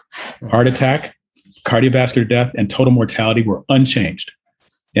stroke, heart attack, cardiovascular death, and total mortality were unchanged.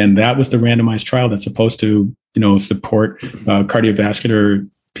 And that was the randomized trial that's supposed to, support cardiovascular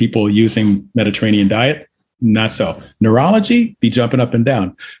people using Mediterranean diet. Not so. Neurology, be jumping up and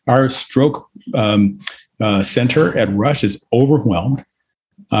down. Our stroke center at Rush is overwhelmed.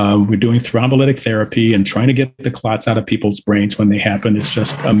 We're doing thrombolytic therapy and trying to get the clots out of people's brains when they happen. It's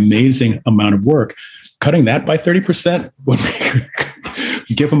just amazing amount of work. Cutting that by 30% would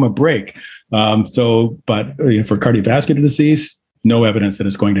give them a break. But for cardiovascular disease, no evidence that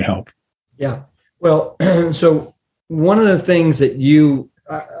it's going to help. Yeah. Well, so one of the things that you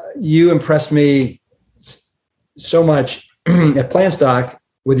impressed me so much at PlantStock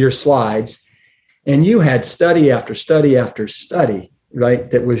with your slides, and you had study after study after study, right,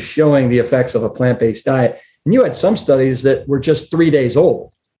 that was showing the effects of a plant-based diet. And you had some studies that were just 3 days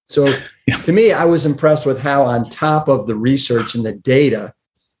old. So to me, I was impressed with how on top of the research and the data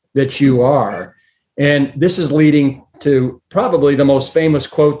that you are. And this is leading to probably the most famous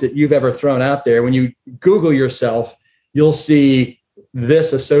quote that you've ever thrown out there. When you Google yourself, you'll see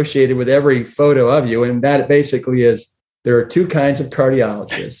this associated with every photo of you. And that basically is, there are two kinds of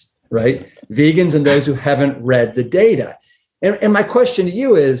cardiologists, right? Vegans and those who haven't read the data. And my question to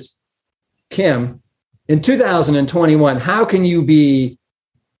you is, Kim, in 2021, how can you be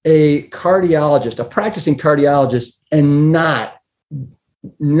a cardiologist, a practicing cardiologist, and not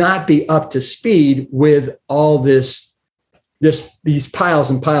be up to speed with all these piles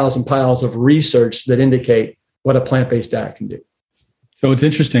and piles and piles of research that indicate what a plant-based diet can do? So it's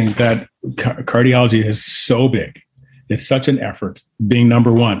interesting that cardiology is so big. It's such an effort being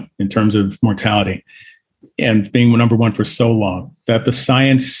number one in terms of mortality, and being number one for so long, that the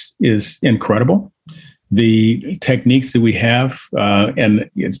science is incredible. The techniques that we have, and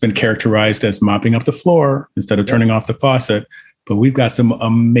it's been characterized as mopping up the floor instead of turning off the faucet, but we've got some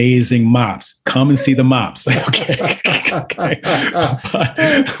amazing mops. Come and see the mops. Okay.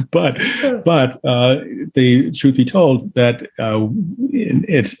 But the truth be told, that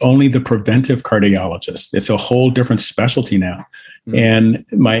it's only the preventive cardiologist. It's a whole different specialty now. Mm-hmm. And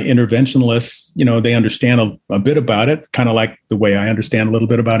my interventionalists, they understand a bit about it, kind of like the way I understand a little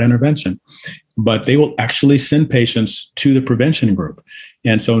bit about intervention, but they will actually send patients to the prevention group.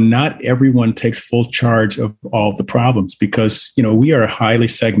 And so not everyone takes full charge of all of the problems, because, we are highly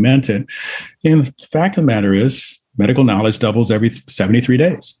segmented. And the fact of the matter is, medical knowledge doubles every 73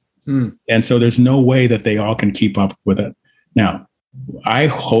 days. Mm. And so there's no way that they all can keep up with it. Now, I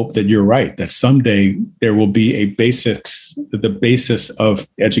hope that you're right, that someday there will be the basis of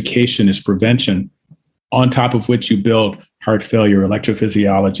education is prevention, on top of which you build heart failure,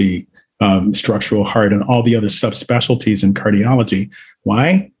 electrophysiology, structural heart, and all the other subspecialties in cardiology.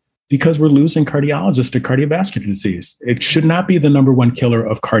 Why? Because we're losing cardiologists to cardiovascular disease. It should not be the number one killer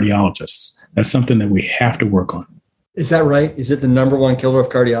of cardiologists. That's something that we have to work on. Is that right? Is it the number one killer of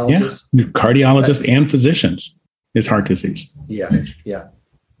cardiologists? Yeah, cardiologists and physicians is heart disease. Yeah.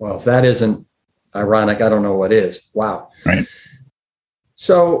 Well, if that isn't ironic, I don't know what is. Wow. Right.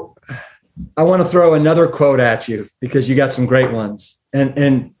 So I want to throw another quote at you because you got some great ones.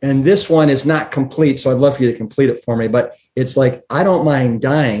 And this one is not complete, so I'd love for you to complete it for me. But it's like, I don't mind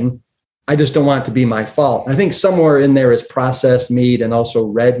dying. I just don't want it to be my fault. I think somewhere in there is processed meat and also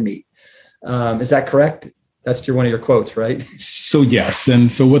red meat. Is that correct? That's one of your quotes, right? So yes.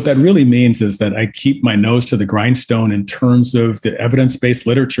 And so what that really means is that I keep my nose to the grindstone in terms of the evidence-based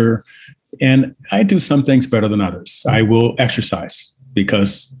literature. And I do some things better than others. I will exercise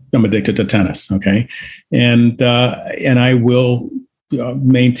because I'm addicted to tennis. Okay. And I will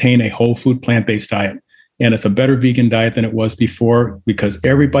maintain a whole food plant-based diet. And it's a better vegan diet than it was before, because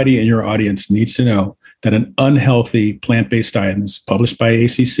everybody in your audience needs to know that an unhealthy plant-based diet, and this is published by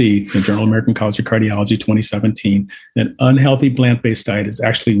ACC, the Journal of American College of Cardiology 2017, an unhealthy plant-based diet is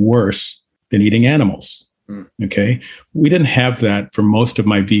actually worse than eating animals. Okay. We didn't have that for most of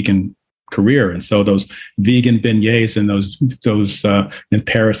my vegan career. And so those vegan beignets and those in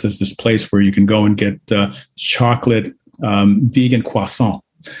Paris, there's this place where you can go and get chocolate vegan croissant.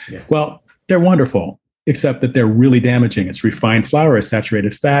 Yeah. Well, they're wonderful, except that they're really damaging. It's refined flour, it's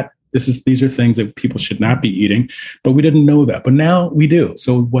saturated fat. These are things that people should not be eating, but we didn't know that. But now we do.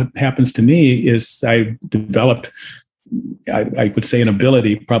 So what happens to me is I developed, I would say, an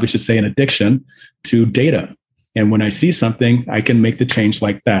ability, probably should say an addiction to data. And when I see something, I can make the change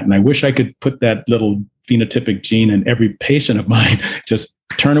like that. And I wish I could put that little phenotypic gene in every patient of mine, just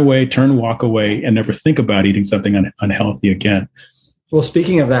walk away, and never think about eating something unhealthy again. Well,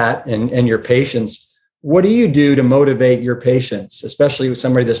 speaking of that and your patients, what do you do to motivate your patients, especially with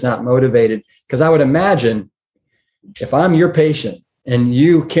somebody that's not motivated? Because I would imagine if I'm your patient and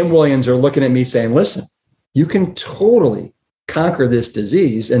you, Kim Williams, are looking at me saying, listen, you can totally conquer this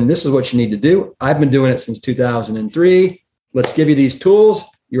disease, and this is what you need to do. I've been doing it since 2003. Let's give you these tools.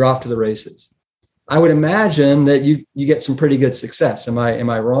 You're off to the races. I would imagine that you get some pretty good success. Am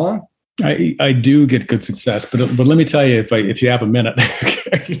I wrong? I do get good success, but let me tell you, if you have a minute,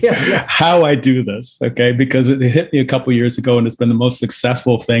 how I do this, okay? Because it hit me a couple of years ago, and it's been the most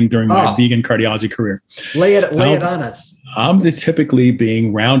successful thing during my vegan cardiology career. Lay it on us. I'm typically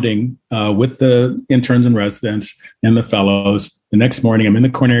rounding with the interns and residents and the fellows. The next morning, I'm in the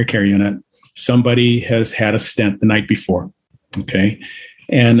coronary care unit. Somebody has had a stent the night before, okay?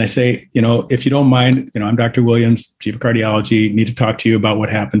 And I say, if you don't mind, I'm Dr. Williams, Chief of Cardiology, need to talk to you about what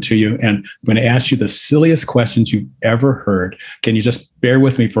happened to you. And I'm going to ask you the silliest questions you've ever heard. Can you just bear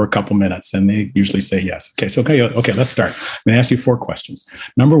with me for a couple minutes? And they usually say yes. Okay, let's start. I'm going to ask you 4 questions.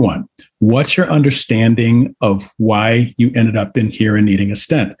 Number 1, what's your understanding of why you ended up in here and needing a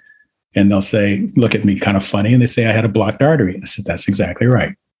stent? And they'll say, look at me kind of funny. And they say, I had a blocked artery. I said, that's exactly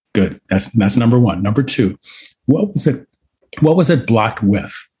right. Good. That's number 1. Number 2, what was it blocked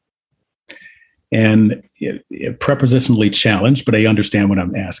with? And prepositionally challenged, but I understand what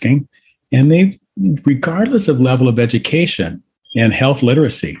I'm asking. And they, regardless of level of education and health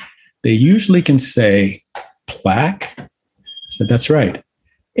literacy, they usually can say plaque. So that's right.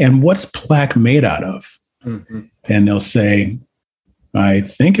 And what's plaque made out of? Mm-hmm. And they'll say, I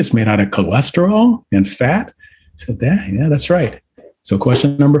think it's made out of cholesterol and fat. So yeah, that's right. So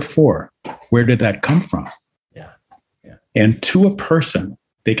question number 4, where did that come from? And to a person,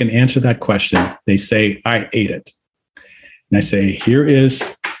 they can answer that question. They say, I ate it. And I say, here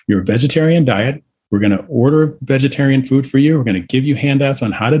is your vegetarian diet. We're going to order vegetarian food for you. We're going to give you handouts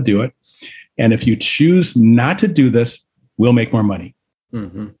on how to do it. And if you choose not to do this, we'll make more money.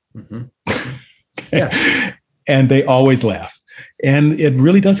 Mm-hmm. Mm-hmm. Okay. Yeah. And they always laugh. And it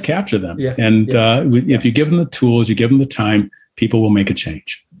really does capture them. Yeah. And if you give them the tools, you give them the time, people will make a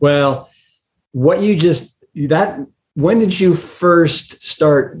change. Well, when did you first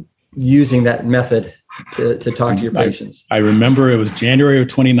start using that method to talk to your patients? I remember it was January of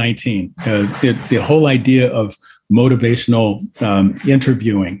 2019. The whole idea of motivational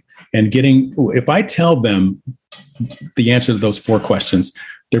interviewing and if I tell them the answer to those 4 questions,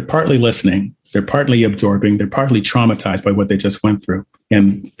 they're partly listening, they're partly absorbing, they're partly traumatized by what they just went through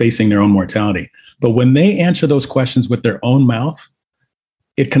and facing their own mortality. But when they answer those questions with their own mouth,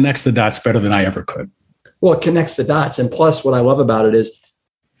 it connects the dots better than I ever could. Well, it connects the dots. And plus, what I love about it is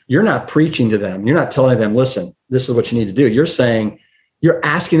you're not preaching to them. You're not telling them, listen, this is what you need to do. You're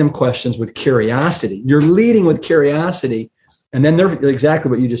asking them questions with curiosity. You're leading with curiosity. And then they're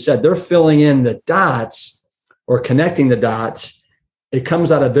exactly what you just said. They're filling in the dots or connecting the dots. It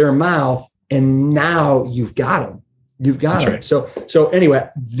comes out of their mouth. And now you've got them. You've got them. Right. So anyway,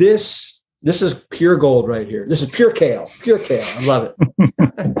 this is pure gold right here. This is pure kale. Pure kale. I love it.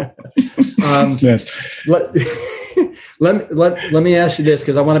 Yes. Let me ask you this,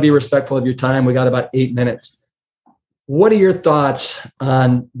 because I want to be respectful of your time. We got about 8 minutes. What are your thoughts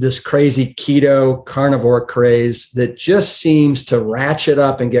on this crazy keto carnivore craze that just seems to ratchet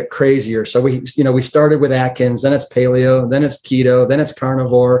up and get crazier? So we started with Atkins, then it's paleo, then it's keto, then it's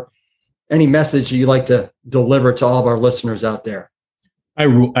carnivore. Any message you'd like to deliver to all of our listeners out there? I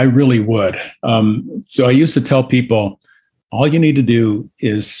really would. So I used to tell people, all you need to do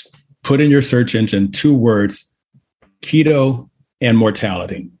is put in your search engine 2 words, keto and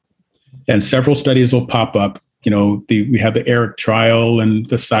mortality. And several studies will pop up. We have the ERIC trial and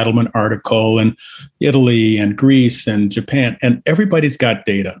the Seidelman article and Italy and Greece and Japan. And everybody's got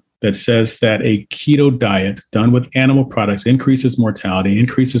data that says that a keto diet done with animal products increases mortality,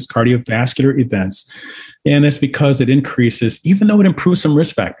 increases cardiovascular events. And it's because it increases, even though it improves some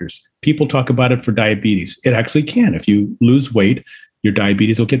risk factors. People talk about it for diabetes. It actually can. If you lose weight, your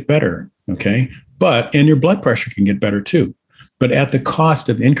diabetes will get better. Okay. And your blood pressure can get better too. But at the cost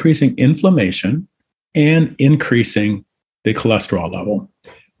of increasing inflammation and increasing the cholesterol level.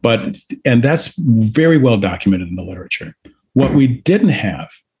 And that's very well documented in the literature. What we didn't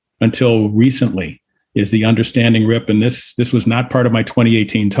have until recently is the understanding, Rip, and this was not part of my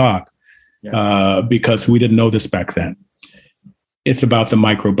 2018 talk because we didn't know this back then. It's about the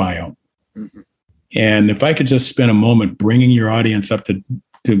microbiome. Mm-hmm. And if I could just spend a moment bringing your audience up to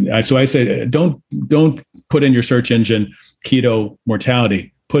so I say, don't put in your search engine keto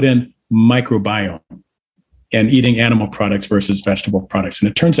mortality, put in microbiome and eating animal products versus vegetable products. And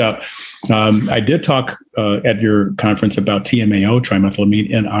it turns out I did talk at your conference about TMAO,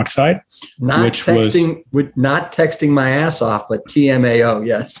 trimethylamine N-oxide, not texting my ass off, but TMAO,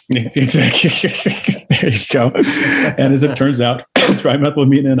 yes. Exactly. There you go. And as it turns out,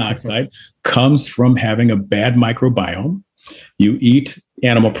 trimethylamine N-oxide comes from having a bad microbiome. You eat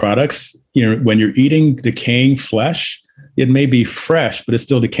animal products, when you're eating decaying flesh, it may be fresh, but it's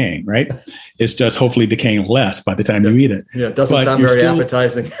still decaying, right? It's just hopefully decaying less by the time you eat it. Yeah, it doesn't sound very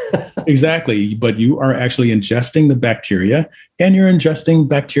appetizing. Exactly. But you are actually ingesting the bacteria, and you're ingesting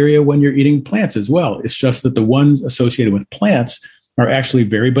bacteria when you're eating plants as well. It's just that the ones associated with plants are actually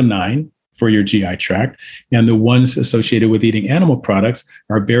very benign for your GI tract, and the ones associated with eating animal products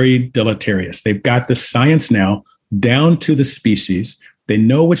are very deleterious. They've got the science now down to the species. They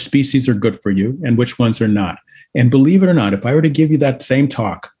know which species are good for you and which ones are not. And believe it or not, if I were to give you that same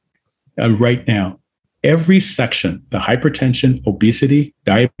talk right now, every section, the hypertension, obesity,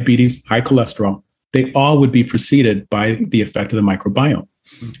 diabetes, high cholesterol, they all would be preceded by the effect of the microbiome.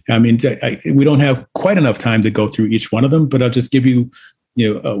 I mean, we don't have quite enough time to go through each one of them, but I'll just give you,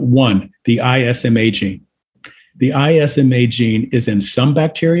 one, the ISMA gene. The ISMA gene is in some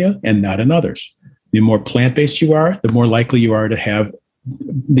bacteria and not in others. The more plant-based you are, the more likely you are to have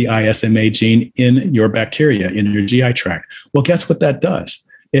the ISMA gene in your bacteria, in your GI tract. Well, guess what that does?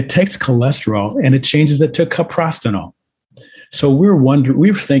 It takes cholesterol and it changes it to caprostanol. So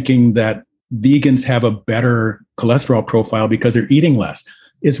we're thinking that vegans have a better cholesterol profile because they're eating less.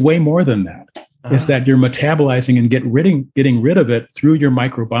 It's way more than that. It's that you're metabolizing and getting rid of it through your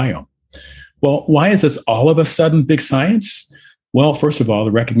microbiome. Well, why is this all of a sudden big science? Well, first of all,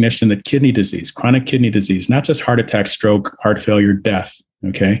 the recognition that kidney disease, chronic kidney disease, not just heart attack, stroke, heart failure, death,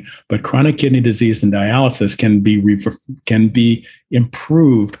 okay, but chronic kidney disease and dialysis can be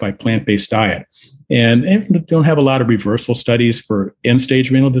improved by plant-based diet. And they don't have a lot of reversal studies for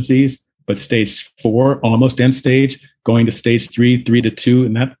end-stage renal disease, but stage 4, almost end stage, going to stage 3, 3 to 2,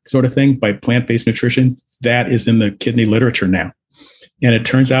 and that sort of thing by plant-based nutrition, that is in the kidney literature now. And it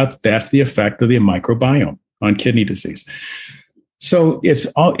turns out that's the effect of the microbiome on kidney disease. So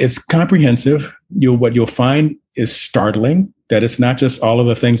it's comprehensive. What you'll find is startling, that it's not just all of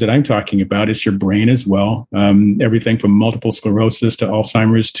the things that I'm talking about, it's your brain as well. Everything from multiple sclerosis to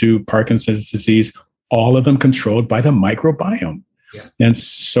Alzheimer's to Parkinson's disease, all of them controlled by the microbiome. Yeah. And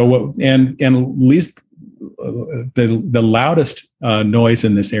so, and at least the loudest noise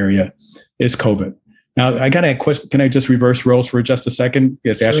in this area is COVID. Now, I got a question. Can I just reverse roles for just a second?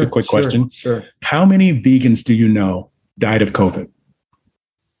 Just ask you a quick question. Sure. How many vegans do you know died of COVID?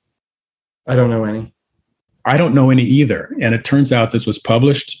 I don't know any. I don't know any either. And it turns out this was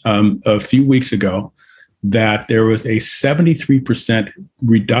published a few weeks ago that there was a 73%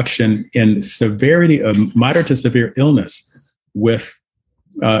 reduction in severity of moderate to severe illness with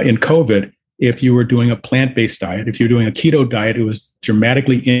in COVID. If you were doing a plant-based diet, if you're doing a keto diet, it was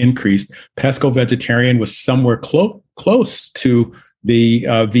dramatically increased. Pesco-vegetarian was somewhere close to the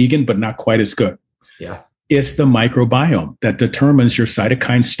vegan, but not quite as good. Yeah. It's the microbiome that determines your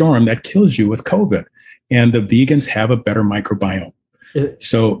cytokine storm that kills you with COVID. And the vegans have a better microbiome.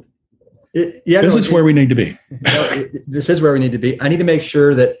 This is where we need to be. This is where we need to be. I need to make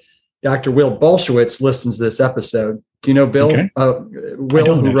sure that Dr. Will Bulsiewicz listens to this episode. Do you know Bill? Okay.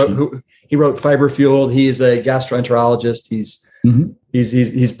 Will, who wrote Fiber Fueled. He is a gastroenterologist.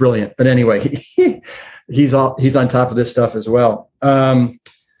 He's brilliant. But anyway, he's on top of this stuff as well.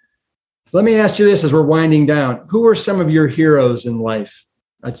 Let me ask you this as we're winding down. Who are some of your heroes in life?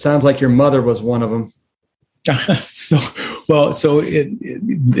 It sounds like your mother was one of them.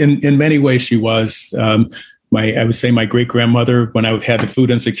 In many ways she was. I would say my great grandmother, when I had the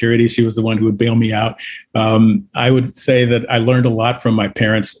food insecurity, she was the one who would bail me out. I would say that I learned a lot from my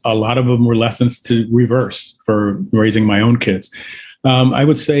parents. A lot of them were lessons to reverse for raising my own kids. I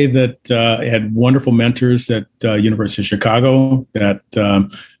would say that I had wonderful mentors at University of Chicago, that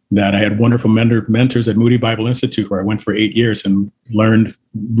I had wonderful mentors at Moody Bible Institute, where I went for 8 years and learned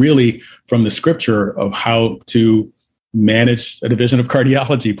really from the scripture of how to manage a division of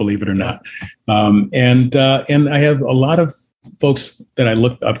cardiology, believe it or not. And I have a lot of folks that I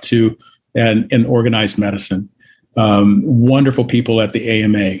looked up to in organized medicine. Wonderful people at the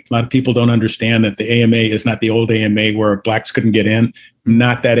AMA. A lot of people don't understand that the AMA is not the old AMA where blacks couldn't get in.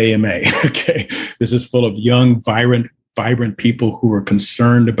 Not that AMA. Okay. This is full of young, vibrant people who are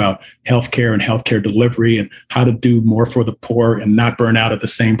concerned about healthcare and healthcare delivery and how to do more for the poor and not burn out at the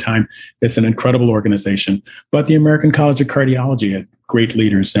same time. It's an incredible organization. But the American College of Cardiology had great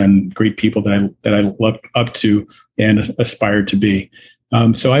leaders and great people that I looked up to and aspired to be.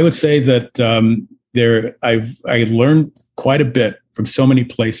 So I would say that I learned quite a bit from so many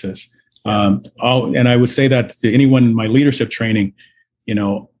places. And I would say that to anyone in my leadership training,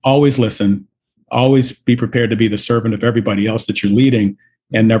 always listen. Always be prepared to be the servant of everybody else that you're leading,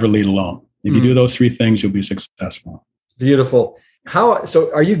 and never lead alone. If you do those three things, you'll be successful. Beautiful.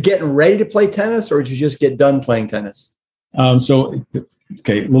 So are you getting ready to play tennis, or did you just get done playing tennis? A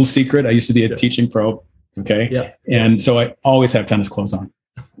little secret. I used to be a teaching pro. Okay. Yeah. And so I always have tennis clothes on.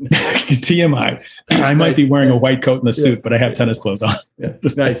 TMI. I might be wearing a white coat and a suit, but I have tennis clothes on.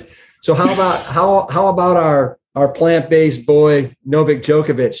 Nice. So how about our plant-based boy, Novak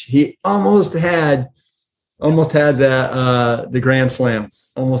Djokovic? He almost had the Grand Slam.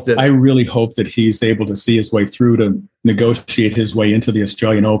 Almost did. I really hope that he's able to see his way through to negotiate his way into the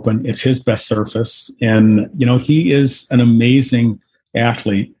Australian Open. It's his best surface. And, he is an amazing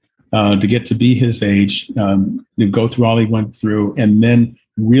athlete to get to be his age, to go through all he went through, and then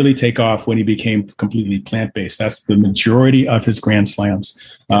really take off when he became completely plant-based. That's the majority of his Grand Slams.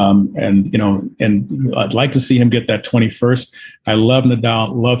 And I'd like to see him get that 21st. I love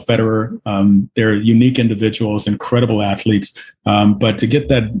Nadal, love Federer. They're unique individuals, incredible athletes. But to get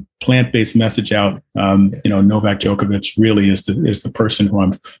that plant-based message out, Novak Djokovic really is the person who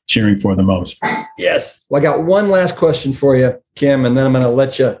I'm cheering for the most. Yes. Well, I got one last question for you, Kim, and then I'm going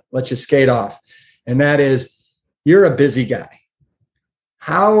to let you skate off. And that is, you're a busy guy.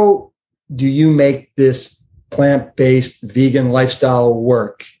 How do you make this plant-based vegan lifestyle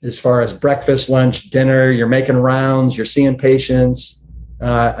work as far as breakfast, lunch, dinner? You're making rounds, you're seeing patients.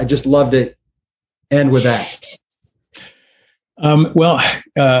 I just loved it. End with that.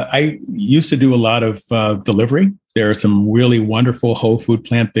 I used to do a lot of delivery. There are some really wonderful whole food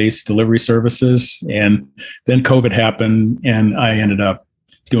plant-based delivery services. And then COVID happened and I ended up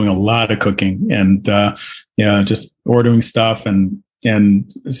doing a lot of cooking and just ordering stuff and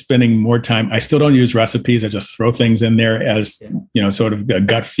spending more time. I still don't use recipes. I just throw things in there as, sort of a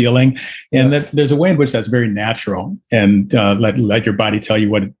gut feeling. And that there's a way in which that's very natural and let your body tell you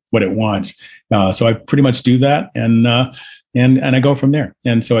what it wants. So I pretty much do that. And I go from there.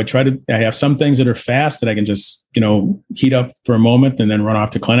 And so I have some things that are fast that I can just, heat up for a moment and then run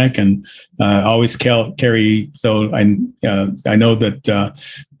off to clinic and always carry. So I know that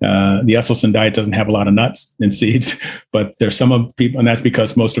the Esselstyn diet doesn't have a lot of nuts and seeds, but there's some of people, and that's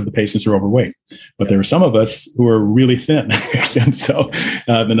because most of the patients are overweight. But there are some of us who are really thin. And so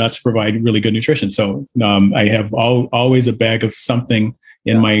the nuts provide really good nutrition. So I have always a bag of something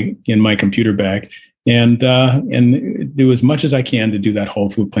in my computer bag. And do as much as I can to do that whole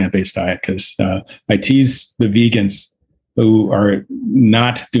food plant-based diet, because I tease the vegans who are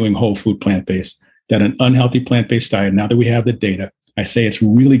not doing whole food plant-based that an unhealthy plant-based diet, now that we have the data, I say it's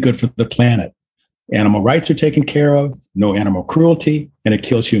really good for the planet. Animal rights are taken care of, no animal cruelty, and it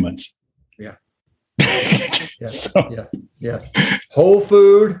kills humans. Yeah. Yes. Whole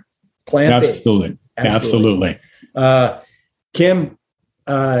food, plant-based. Absolutely. Kim,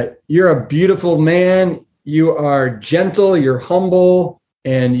 you're a beautiful man. You are gentle, you're humble,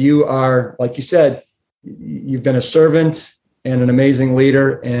 and you are, like you said, you've been a servant and an amazing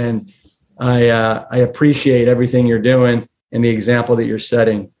leader. And I appreciate everything you're doing and the example that you're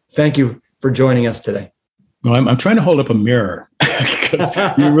setting. Thank you for joining us today. Well, I'm trying to hold up a mirror because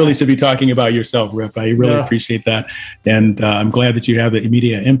you really should be talking about yourself, Rip. I really appreciate that. And I'm glad that you have the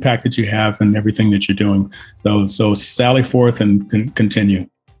immediate impact that you have and everything that you're doing. So sally forth and continue.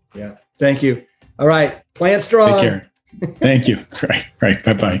 Yeah. Thank you. All right. Plant strong. Take care. Thank you. Right.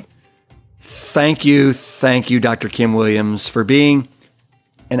 Bye-bye. Thank you, Dr. Kim Williams, for being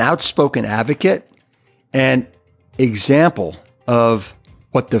an outspoken advocate and example of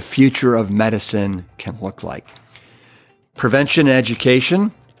what the future of medicine can look like. Prevention and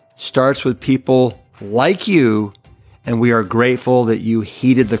education starts with people like you, and we are grateful that you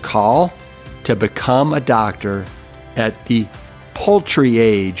heeded the call to become a doctor at the paltry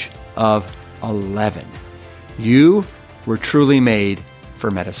age of 11. You were truly made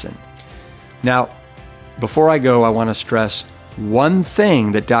for medicine. Now, before I go, I want to stress one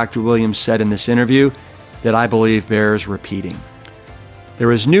thing that Dr. Williams said in this interview that I believe bears repeating.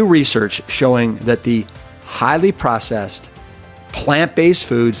 There is new research showing that the highly processed, plant-based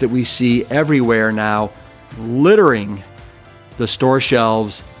foods that we see everywhere now littering the store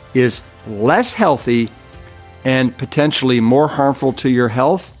shelves is less healthy and potentially more harmful to your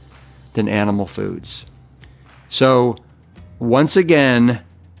health than animal foods. So, once again,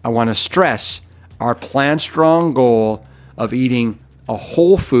 I want to stress our Plant Strong goal of eating a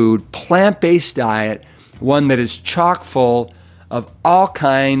whole food, plant-based diet, one that is chock full of all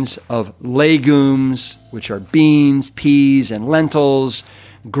kinds of legumes, which are beans, peas, and lentils,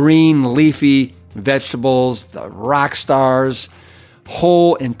 green leafy vegetables, the rock stars,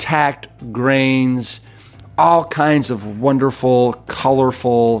 whole intact grains, all kinds of wonderful,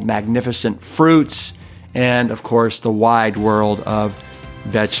 colorful, magnificent fruits, and of course the wide world of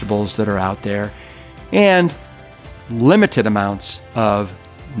vegetables that are out there, and limited amounts of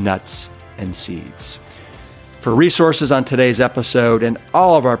nuts and seeds. For resources on today's episode and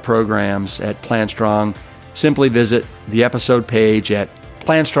all of our programs at Plant Strong, simply visit the episode page at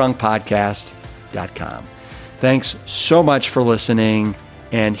plantstrongpodcast.com. Thanks so much for listening,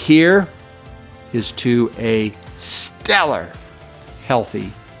 and here is to a stellar,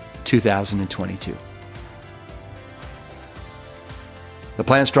 healthy 2022. The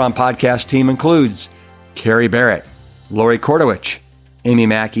Plant Strong podcast team includes Carrie Barrett, Lori Kordowich, Amy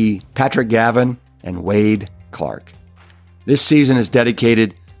Mackey, Patrick Gavin, and Wade Clark. This season is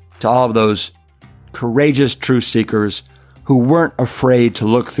dedicated to all of those courageous truth seekers who weren't afraid to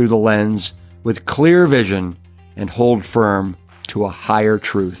look through the lens with clear vision and hold firm to a higher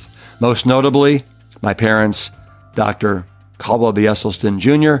truth. Most notably, my parents, Dr. Caldwell B. Esselstyn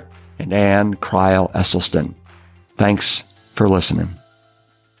Jr. and Ann Crile Esselstyn. Thanks for listening.